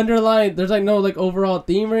not no underlying? There's like no like overall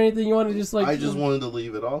theme or anything you want to just like? I just wanted to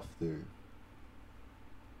leave it off there.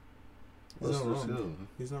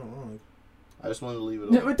 He's not wrong. I just wanted to leave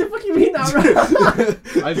it off. What the fuck you mean not right?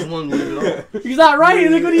 I just wanted to leave it off. He's not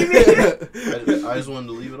right. Like, what do you mean? I just wanted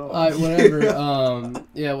to leave it off. Alright, whatever.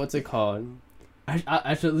 Yeah, what's it called?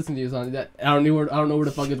 I should listen to you, son. That I don't know where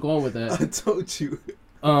the fuck is going with that. I told you.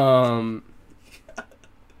 What's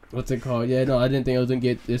it called? Yeah, no, I didn't think I was gonna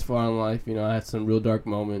get this far in life. You know, I had some real dark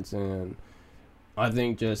moments, and I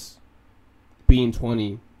think just being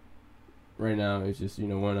 20 right now is just, you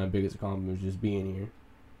know, one of my biggest accomplishments. Just being here,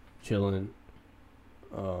 chilling,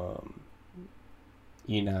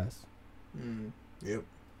 eating ass. Yep.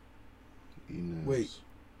 Eating Wait.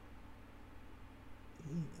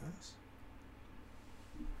 ass.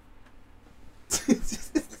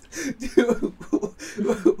 Dude,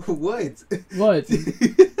 what? What?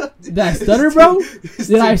 Did I stutter, bro?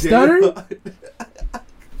 Did I stutter?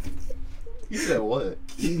 You said what?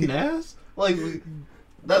 Eating ass? Like,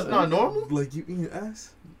 that's not normal? Like you eating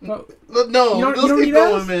ass? Bro, No, you don't let's eat keep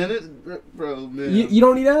going, ass? man. Bro, man. you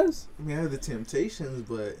don't eat ass? I mean, I have the temptations,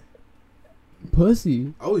 but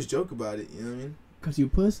Pussy. I always joke about it. You know what I mean? Cause you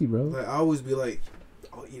pussy, bro. Like I always be like,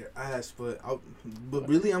 I'll eat her ass, but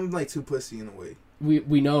really I'm like too pussy in a way.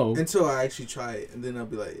 We know. Until I actually try it, and then I'll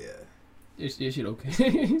be like, yeah, Is shit okay?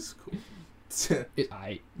 it's cool. It's aight.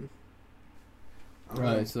 I don't know.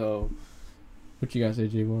 Right, so what you guys say,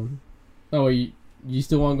 J1? Oh, you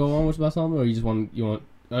still want to go on with about something, or you want?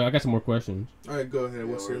 I got some more questions. All right, go ahead. Yeah,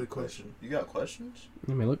 What's the we're other at question? You got questions?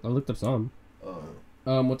 I mean, I looked up some.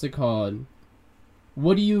 Uh, What's it called?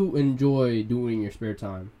 What do you enjoy doing in your spare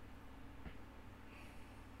time?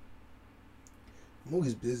 I'm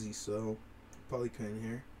always busy, so probably cutting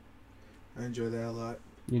hair. I enjoy that a lot.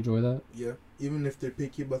 You enjoy that? Yeah, even if they're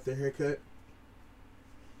picky about their haircut,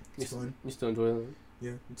 it's fun. You still enjoy that?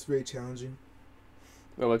 Yeah, it's very challenging.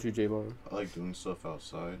 What about you, J1? I like doing stuff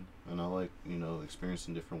outside, and I like, you know,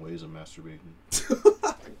 experiencing different ways of masturbating.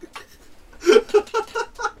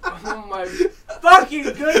 Oh my fucking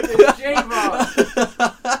goodness, J-Ball!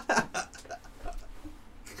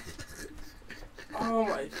 Oh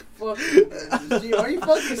my fucking goodness. Dude, are you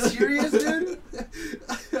fucking serious, dude?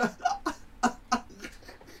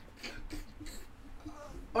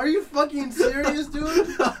 Are you fucking serious, dude?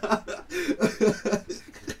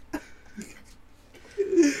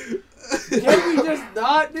 Can we just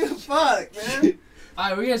not do fuck, man?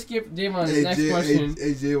 Alright, we're gonna skip J-Mon's next question.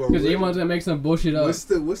 Hey, Because J-Mon's gonna make some bullshit up. What's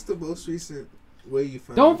the most recent way you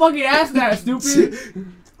found? Don't fucking ask that, stupid!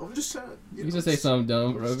 I'm just trying to. You just say something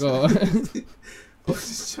dumb, bro. Go on. I'm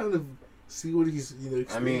just trying to see what he's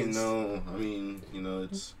I mean, no. I mean, you know,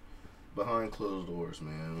 it's behind closed doors,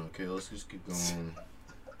 man. Okay, let's just keep going.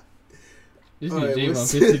 This Alright, dude J-Mon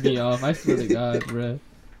what's- pissing me off. I swear to God, bro.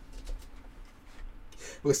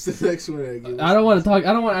 What's the next one? I don't want to talk.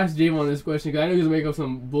 I don't want to ask J-Mon this question because I know he's gonna make up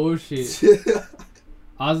some bullshit.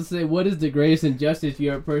 I was gonna say, what is the greatest injustice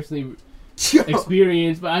you ever personally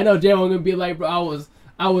experienced? But I know J-Mon gonna be like, bro,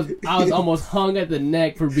 I was almost hung at the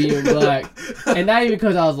neck for being black, and not even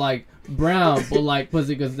because I was like brown, but like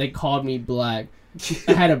because they called me black.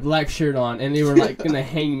 I had a black shirt on, and they were like gonna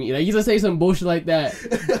hang me. Like he's gonna say some bullshit like that,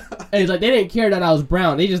 and it's like they didn't care that I was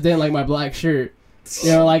brown. They just didn't like my black shirt.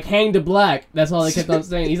 You know, like hang the black. That's all they kept on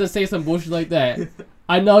saying. He's gonna say some bullshit like that.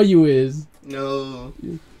 I know you is. No.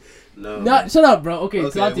 Not shut up, bro. Okay,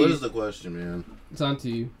 it's on Okay, to what you. is the question, man? It's on to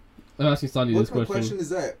you. I'm asking Sandy What this kind of question. question is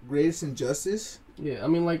that? Greatest injustice? Yeah, I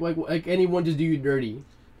mean, like anyone just do you dirty.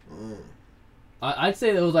 I'd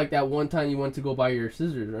say that was like that one time you went to go buy your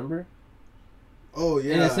scissors. Remember? Oh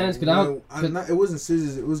yeah. In a sense, 'cause it wasn't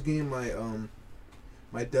scissors. It was getting my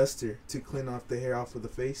my duster to clean off the hair off of the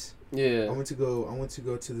face. Yeah. I went to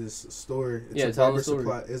go to this store. It's Yeah, a tell barber the story.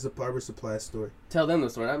 supply. It's a barber supply store. Tell them the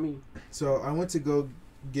story, not me. So I went to go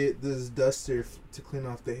get this duster to clean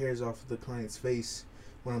off the hairs off of the client's face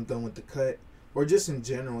when I'm done with the cut, or just in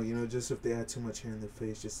general, you know, just if they had too much hair in their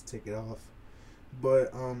face, just to take it off.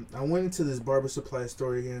 But I went into this barber supply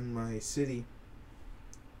store here in my city,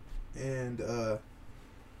 and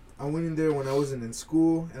I went in there when I wasn't in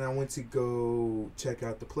school, and I went to go check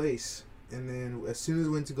out the place. And then as soon as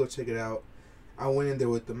I went to go check it out, I went in there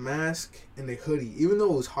with the mask and the hoodie. Even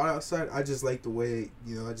though it was hot outside, I just liked the way,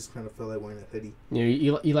 you know, I just kind of felt like wearing a hoodie. Yeah,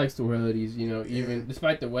 he likes to wear hoodies, you know, even Yeah.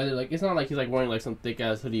 despite the weather. Like, it's not like he's like wearing like some thick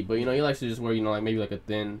ass hoodie, but you know, he likes to just wear, you know, like maybe like a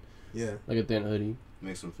thin hoodie.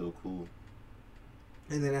 Makes them feel cool.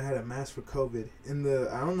 And then I had a mask for COVID. And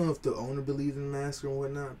I don't know if the owner believed in masks or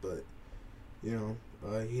whatnot, but, you know,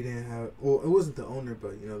 he didn't have, well, it wasn't the owner,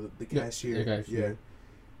 but, you know, the cashier. the cashier.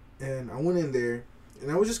 Yeah. And I went in there,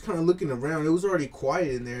 and I was just kind of looking around. It was already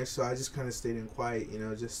quiet in there, so I just kind of stayed in quiet, you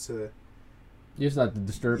know, just to... Just not to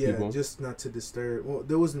disturb people. Just not to disturb. Well,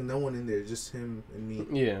 there wasn't no one in there, just him and me.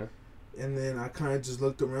 Yeah. And then I kind of just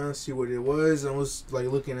looked around, see what it was. I was like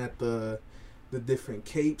looking at the different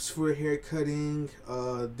capes for hair cutting,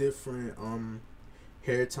 different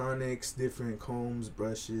hair tonics, different combs,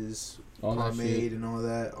 brushes, All that pomade, shit. and all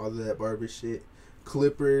that barber shit.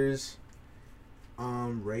 clippers,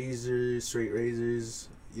 razors, straight razors,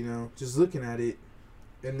 you know, just looking at it.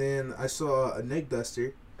 And then I saw a neck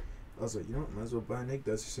duster. I was like, you know what, might as well buy a neck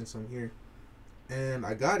duster since I'm here. And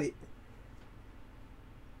I got it.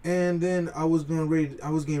 And then I was getting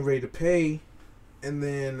ready to pay. And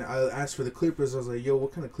then I asked for the clippers. I was like, yo,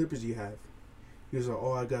 what kind of clippers do you have? He was like,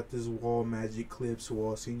 oh, I got this Wall Magic clips,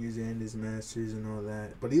 Wall Seniors and his Masters and all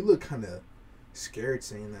that. But he looked kind of scared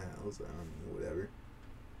saying that. I was like, whatever.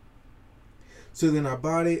 So then I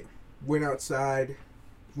bought it, went outside,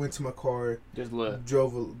 went to my car, just left,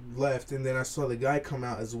 left, and then I saw the guy come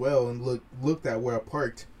out as well and looked at where I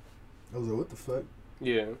parked. I was like, what the fuck?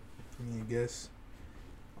 Yeah. I mean, I guess.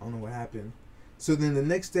 I don't know what happened. So then the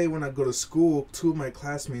next day when I go to school, 2 of my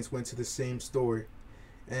classmates went to the same store.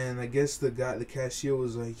 And I guess the cashier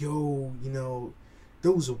was like, yo, you know,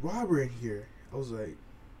 there was a robber in here. I was like,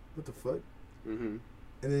 what the fuck? Mm-hmm.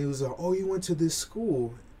 And then he was like, oh, you went to this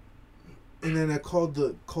school. And then I called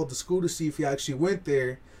the school to see if he actually went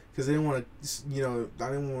there, because I didn't want to, you know, I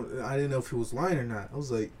didn't know if he was lying or not. I was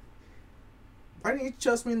like, why didn't you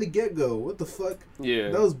trust me in the get-go? What the fuck? Yeah.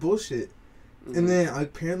 That was bullshit. Mm-hmm. And then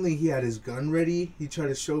apparently he had his gun ready. He tried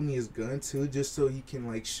to show me his gun too, just so he can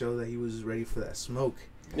like show that he was ready for that smoke.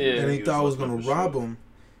 Yeah. And he thought I was gonna rob him.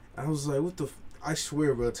 I was like, what the? I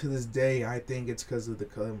swear, bro. To this day, I think it's because of the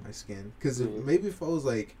color of my skin. Because maybe if I was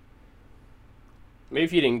like, maybe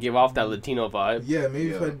if you didn't give off that Latino vibe. Yeah,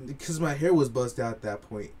 maybe if because my hair was buzzed out at that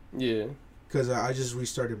point. Yeah. Because I just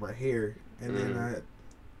restarted my hair, and then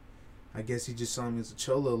I guess he just saw me as a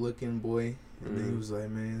cholo looking boy. And then he was like,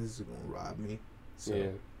 man, this is gonna rob me. So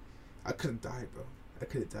yeah. I could have died, bro. I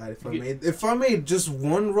could have died if I made just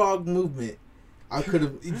one wrong movement. I could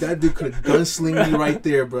have. That dude could have gunslinged me right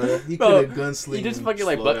there, bro. He could have gunslinged me. You just fucking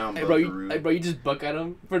like bro, you just buck at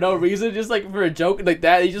him for no reason, just like for a joke like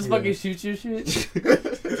that. He just fucking shoots you shit.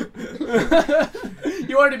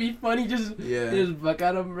 You want to be funny, just buck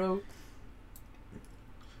at him, bro.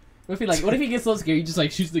 What if he gets so scared, he just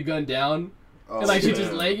like shoots the gun down? And like shoots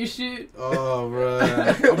his leg and shit. Oh, bro.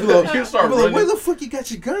 I'm like, where the fuck you got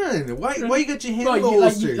your gun? Why you got your hand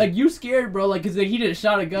holstered? Like you scared, bro. Like, cause he didn't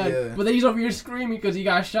shot a gun, but then he's over here screaming because he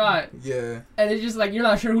got shot. Yeah. And it's just like you're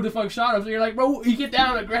not sure who the fuck shot him, so you're like, bro, you get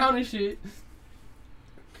down on the ground and shit.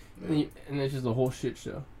 And it's just a whole shit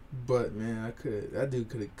show. But man, that dude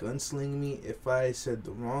could have gunslinged me if I said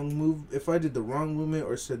the wrong move, if I did the wrong movement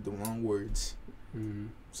or said the wrong words. Mm-hmm.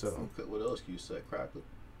 So what else can you say? Crackle.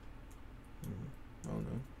 I don't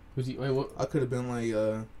know. What? I could have been like,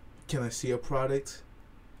 can I see a product?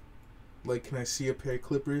 Like, can I see a pair of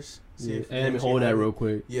clippers? Yeah, and let me hold that real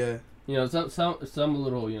quick. Yeah. You know, some a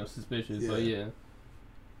little, you know, suspicious, but yeah.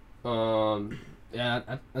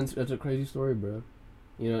 That's a crazy story, bro.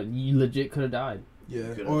 You know, you legit could have died.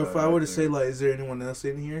 Yeah. Or if I were to say, like, is there anyone else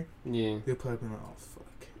in here? Yeah. They'd probably be like, oh, fuck.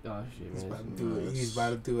 Oh, shit, He's man. about to do it. He's about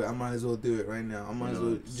to do it. I might as well do it right now. I might as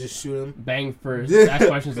well just shoot him. Bang first. Ask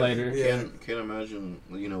questions later. Yeah. Can't imagine,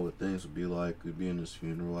 you know, what things would be like. We'd be in his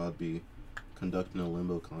funeral. I'd be conducting a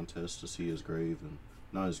limbo contest to see his grave. And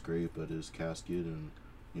not his grave, but his casket. And,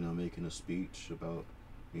 you know, making a speech about,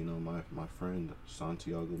 you know, my friend,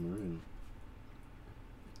 Santiago Marin.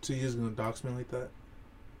 So you're just going to dox me like that?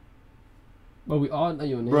 But we all know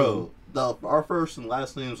your name. Bro, our first and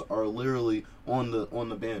last names are literally on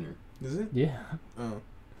the banner. Is it? Yeah. Oh.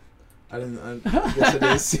 I guess I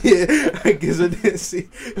didn't see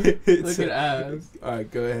it. Look at ass.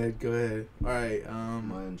 Alright, go ahead. Alright,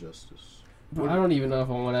 My injustice. Bro, I don't even know if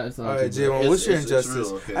I want to. Alright, J1, what's your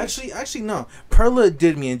injustice? Real, okay. Actually, no. Perla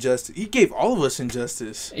did me injustice. He gave all of us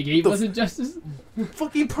injustice. He gave us injustice?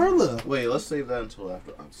 Fucking Perla. Wait, let's save that until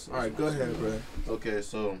after. Alright, go ahead, bro. Okay,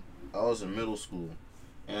 so I was in middle school,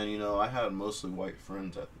 and, you know, I had mostly white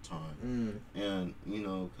friends at the time. And, you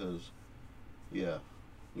know,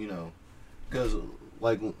 because,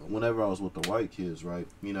 like, whenever I was with the white kids, right,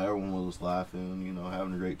 you know, everyone was laughing, you know,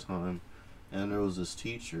 having a great time. And there was this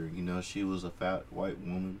teacher, you know, she was a fat white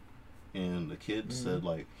woman, and the kid said,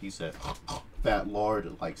 like, he said, fat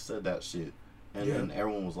lard, like, said that shit. And then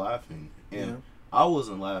everyone was laughing. And I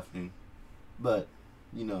wasn't laughing, but,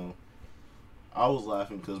 you know, I was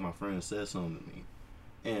laughing because my friend said something to me,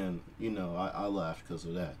 and, you know, I laughed because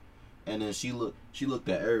of that. And then she looked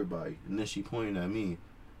at everybody, and then she pointed at me,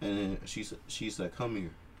 and then she said, "Come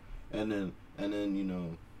here," and then you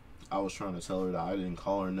know, I was trying to tell her that I didn't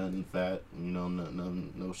call her nothing fat, you know,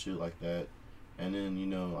 no shit like that, and then, you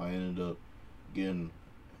know, I ended up getting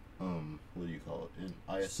what do you call it, in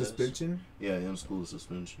ISS? Suspension? Yeah, in school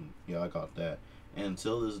suspension. Yeah, I got that. And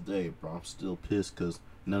until this day, bro, I'm still pissed because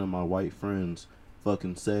none of my white friends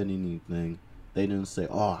fucking said anything. They didn't say,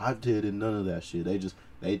 "Oh, I did," and none of that shit. They just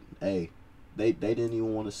they didn't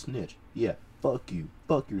even want to snitch. Yeah, fuck you,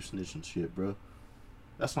 fuck your snitching shit, bro.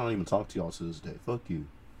 That's why I don't even talk to y'all to this day. Fuck you.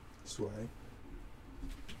 Swag.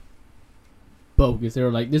 Bogus. They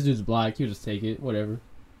were like, this dude's black. You just take it. Whatever.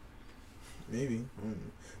 Maybe.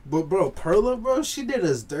 But, bro, Perla, bro, she did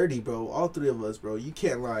us dirty, bro. All three of us, bro. You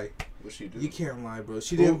can't lie. What she do? You can't lie, bro.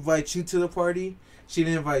 She didn't invite you to the party. She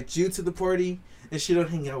didn't invite you to the party. And she don't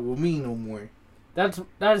hang out with me no more. That's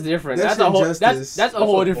different. That's a whole that's a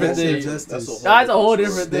whole different thing. That's a whole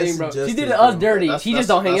different thing, bro. She did us dirty. She just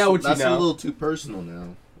don't hang out with you now. That's a little too personal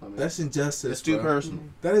now. I mean, that's injustice. It's too personal.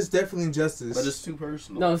 That is definitely injustice. But it's too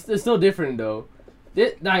personal. No, it's still different though.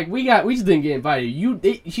 Like we just didn't get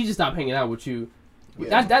invited. She just stopped hanging out with you.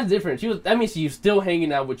 Yeah. That's different. That means she's still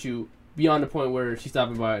hanging out with you beyond the point where she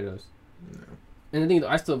stopped inviting us. No. And the thing,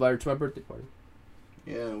 I still invited her to my birthday party.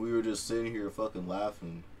 Yeah, we were just sitting here fucking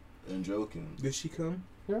laughing and joking. Did she come?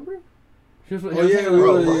 Remember? She was, yeah,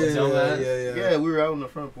 we were out on the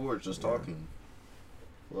front porch just talking.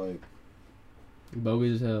 Like,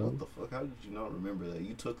 bogus as hell. What the fuck? How did you not remember that?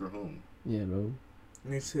 You took her home. Yeah, bro.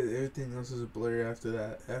 And they said everything else was a blur after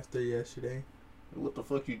that. After yesterday. What the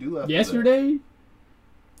fuck you do after yesterday? That?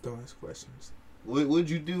 Don't ask questions. What'd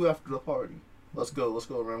you do after the party? Let's go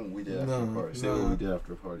around what we did after the party. Say what we did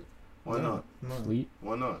after the party. Why not? Sleep.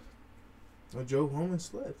 Why not? I drove home and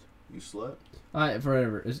slept. You slept? Alright,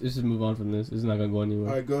 forever. Let's just move on from this. It's not gonna go anywhere.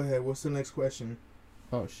 Alright, go ahead. What's the next question?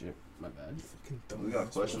 Oh shit, my bad. We got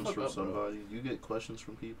questions from somebody. You get questions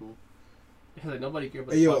from people. Yeah, like nobody cares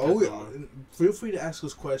about. Hey, yo, feel free to ask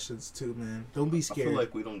us questions too, man. Don't be scared. I feel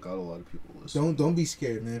like we don't got a lot of people listening. Don't be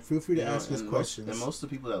scared, man. Feel free to ask us questions. And most of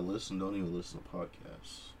the people that listen don't even listen to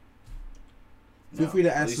podcasts. Feel free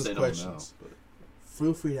to ask us questions.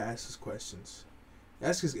 Feel free to ask us questions.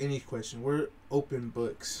 Ask us any question. We're open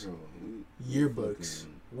books. Bro, yearbooks.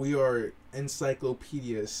 We are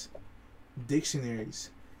encyclopedias. Dictionaries.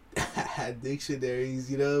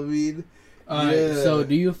 Dictionaries, you know what I mean? So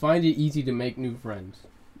do you find it easy to make new friends?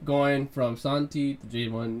 Going from Santi to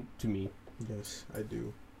J1 to me. Yes, I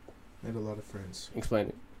do. I had a lot of friends. Explain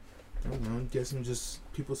it. I don't know. I guess I'm just,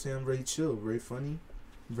 people say I'm very chill, very funny,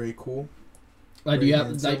 very cool. Like, do you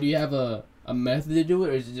have a method to do it,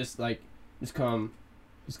 or is it just like just comes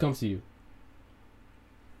to you?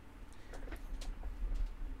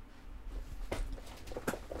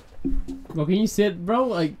 Bro, can you sit, bro?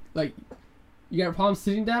 Like you got a problem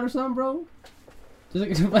sitting down or something, bro? Just like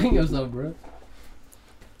explain yourself, bro.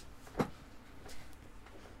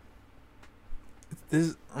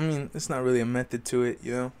 It's not really a method to it,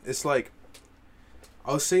 you know? It's like,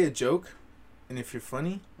 I'll say a joke, and if you're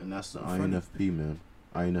funny... And that's the INFP, man.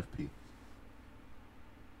 INFP.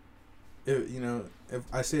 If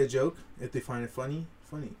I say a joke, if they find it funny,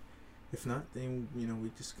 funny. If not, then,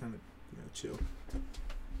 we just kind of, chill.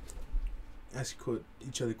 Ask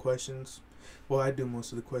each other questions. Well, I do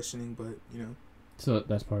most of the questioning, but, So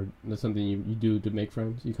that's something you do to make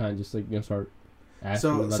friends? You kind of just, start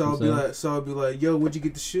asking So I'll be like, yo, where'd you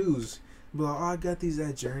get the shoes? I'll be like, oh, I got these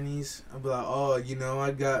at Journeys. I'll be like, oh,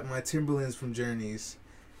 I got my Timberlands from Journeys.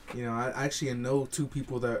 I actually know two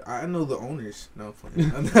people that... I know the owners. No, funny.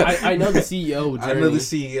 I know the CEO of Journeys. I know the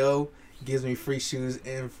CEO. Gives me free shoes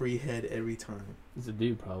and free head every time. It's a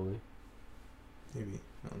dude, probably. Maybe.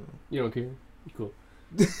 I don't know. You don't care? Cool.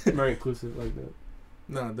 Very inclusive like that.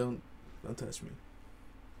 No, don't touch me.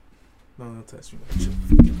 No, don't touch me.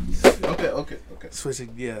 Okay.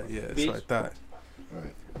 Switching, yeah, that's what I thought.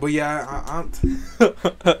 Alright. But yeah,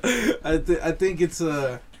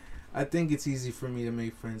 I think it's easy for me to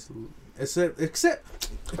make friends, except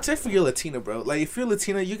for you're Latina, bro. Like, if you're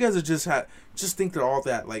Latina, you guys are just think they're all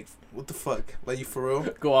that. Like, what the fuck? Like, you for real?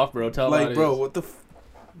 Go off, bro. Tell like, bro, what the.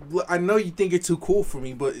 I know you think you're too cool for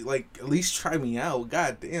me, but like, at least try me out.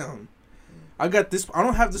 God damn. I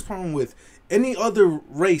don't have this problem with any other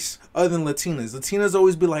race other than Latinas. Latinas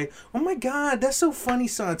always be like, oh my god, that's so funny,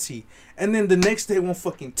 Santi. And then the next day won't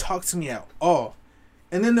fucking talk to me at all.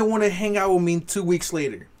 And then they want to hang out with me 2 weeks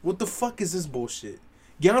later. What the fuck is this bullshit?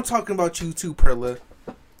 Yeah, I'm talking about you too, Perla.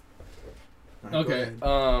 Right, okay,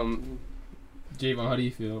 Javon, how do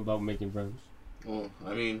you feel about making friends? Well,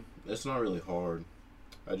 it's not really hard.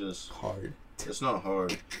 Hard. It's not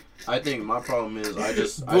hard. I think my problem is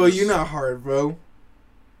you're not hard, bro.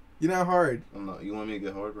 You're not hard. I'm not. You want me to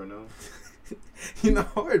get hard right now? You're not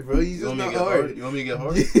hard, bro. You just not hard. You want me to get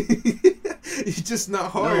hard? You're just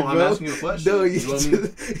not hard, no, bro. I'm asking you a question. No,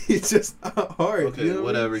 you're just not hard. Okay, you know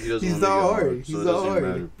whatever. He doesn't. He's want not me to get hard. hard. He's not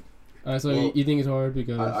hard. Alright, so you think it's hard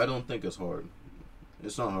because I don't think it's hard.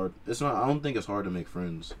 It's not hard. I don't think it's hard to make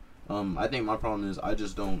friends. I think my problem is I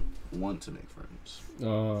just don't want to make friends.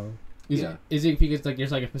 Is it because like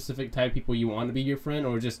there's like a specific type of people you want to be your friend,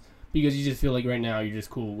 or just because you just feel like right now you're just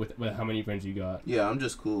cool with how many friends you got? Yeah, I'm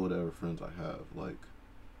just cool with whatever friends I have. Like,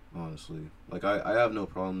 honestly, like I have no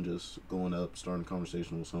problem just going up, starting a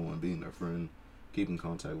conversation with someone, being their friend, keeping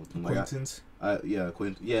contact with them. Like Acquaintance.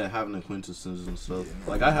 Having acquaintances and stuff.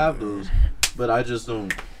 Like I have those, but I just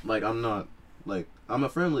don't like. I'm not like I'm a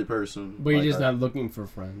friendly person. But you're like, just not looking for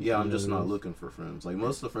friends. Yeah, I'm just not looking for friends. Like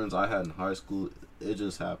most of the friends I had in high school, it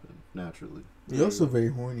just happened naturally. You're also very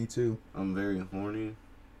horny too. I'm very horny.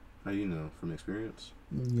 How do you know? From experience?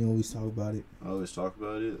 You always talk about it. I always talk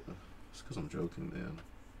about it. It's because I'm joking, man.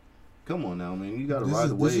 Come on now, man. You gotta ride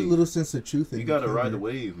the wave. There's a little sense of truth in you gotta ride the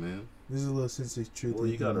wave, man. There's a little sense of truth. Well,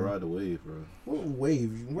 you gotta ride the wave, bro. What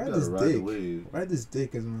wave? Ride this dick. Ride this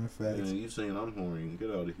dick, as a matter of fact. Yeah, you saying I'm horny.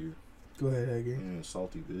 Get out of here. Go ahead, Edgar. Yeah,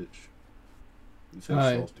 salty bitch. You say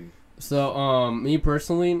salty. So, me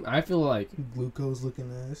personally, I feel like glucose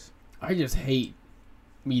looking ass. I just hate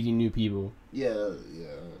meeting new people. Yeah.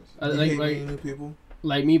 Like meeting new people.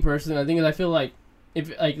 Like me personally, I feel like the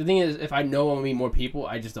thing is if I know I'll meet more people,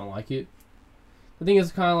 I just don't like it. The thing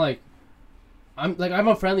is kind of like I'm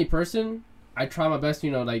a friendly person. I try my best,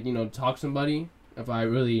 talk to somebody if I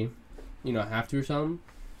really, have to or something.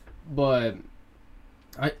 But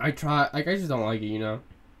I try, I just don't like it,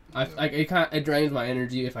 it drains my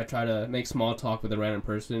energy if I try to make small talk with a random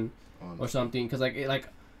person or something. Cause I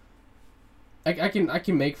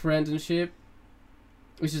can make friends and shit.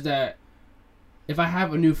 It's just that if I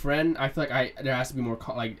have a new friend, I feel like there has to be more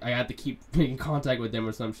I have to keep making contact with them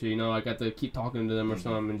or some shit. I got to keep talking to them or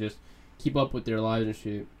something and just keep up with their lives and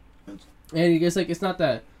shit. And it's like it's not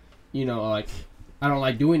that, I don't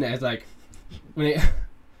like doing that. It's like when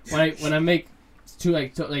I make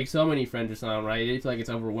so many friends or something, right? It's like it's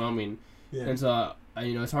overwhelming. Yeah. And so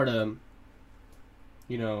it's hard to,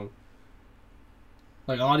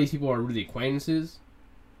 like a lot of these people are really acquaintances,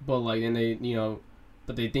 but like then they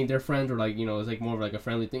but they think they're friends or it's like more of like a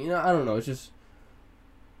friendly thing. I don't know. It's just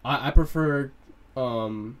I prefer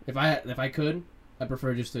if I could, I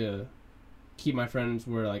prefer just to keep my friends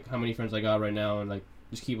where like how many friends I got right now and like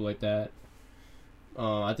just keep it like that.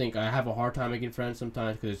 I think I have a hard time making friends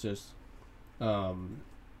sometimes because it's just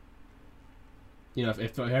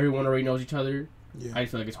if everyone already knows each other, I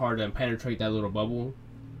feel like it's hard to penetrate that little bubble.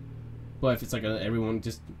 But if it's like everyone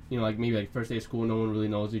just like maybe like first day of school, no one really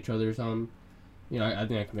knows each other or something. I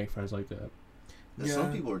think I can make friends like that. Yeah.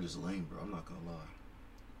 Some people are just lame, bro. I'm not gonna lie.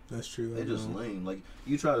 That's true. They're just lame. Like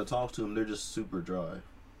you try to talk to them, they're just super dry.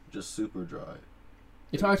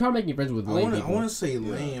 I try making friends with lame people. I want to say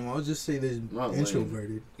lame. I'll just say they're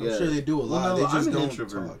introverted. I'm sure they do a No, lot. They just don't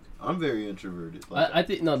introverted. talk. I'm very introverted. I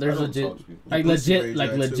think there's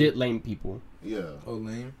legit lame people. Yeah. Oh,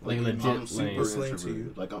 lame. Like legit I'm lame. super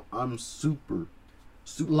introverted. Like I'm super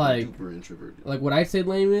duper introverted. Like what I say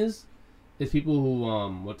lame is people who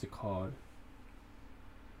what's it called?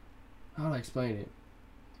 How do I explain it?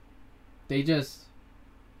 They just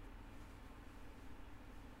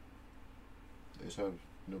have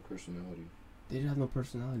no personality. They just have no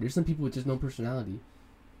personality. There's some people with just no personality.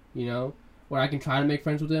 Where I can try to make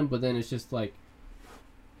friends with them, but then it's just like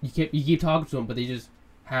you keep talking to them, but they just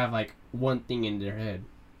have like one thing in their head.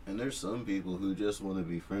 And there's some people who just want to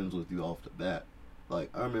be friends with you off the bat. Like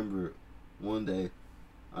I remember one day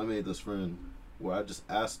I made this friend where I just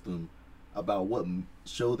asked them about what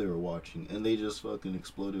show they were watching, and they just fucking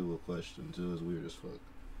exploded with questions. It was weird as fuck.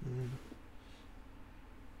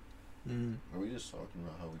 Are we just talking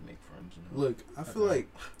about how we make friends? Look, I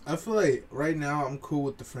feel like right now I'm cool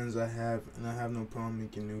with the friends I have, and I have no problem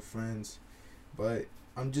making new friends. But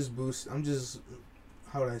I'm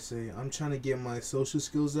how would I say? I'm trying to get my social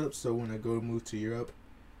skills up, so when I go to move to Europe,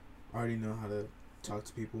 I already know how to talk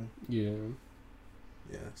to people. Yeah.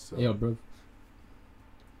 Yeah. So. Yeah, bro.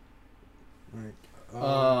 Right.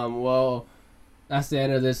 Well, that's the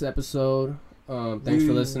end of this episode. Thanks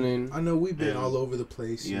for listening. I know we've been all over the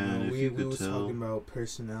place. Yeah, we was talking about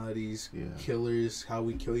personalities, killers, how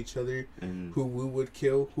we kill each other, and who we would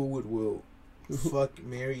kill, who will fuck,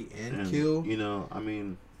 marry, and kill.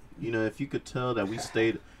 If you could tell that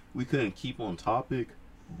we couldn't keep on topic.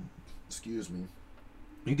 Excuse me.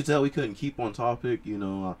 You could tell we couldn't keep on topic.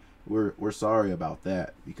 We're sorry about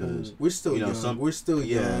that because we're still young. We're still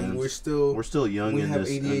young. We're still young. We have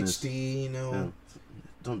ADHD. Yeah.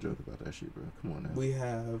 Don't joke about that shit, bro. Come on now. We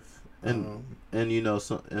have some.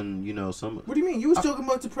 What do you mean? You was joking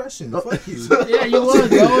about depression. Fuck you. Yeah, you was.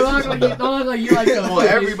 Don't act like you like that. Well,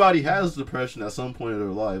 everybody has depression at some point in their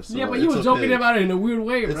life. So yeah, but you was joking about it in a weird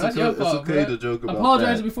way, bro. That's your fault. It's okay to joke about.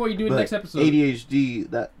 Apologize before you do the next episode.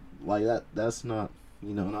 ADHD, like that's not,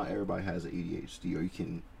 you know, not everybody has ADHD, or you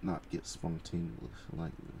can not get spontaneous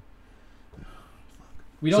like.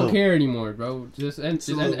 We don't care anymore, bro. Just end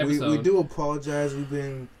the episode. We do apologize. We've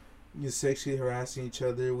been sexually harassing each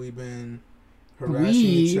other. We've been harassing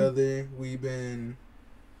each other. We've been,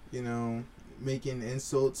 you know, making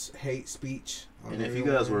insults, hate speech. And if you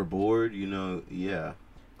guys were bored, you know, yeah,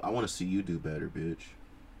 I want to see you do better, bitch.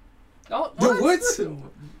 Oh, what?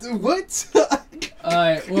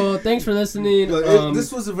 Alright, well, thanks for listening.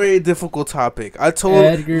 This was a very difficult topic. I told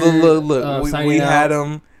Edgar, look, we had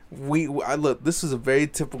him. Look, this is a very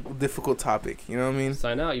difficult topic. You know what I mean?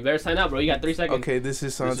 Sign out. You better sign out, bro. You got 3 seconds. Okay, this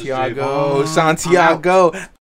is This is Santiago. J-Bone. Santiago.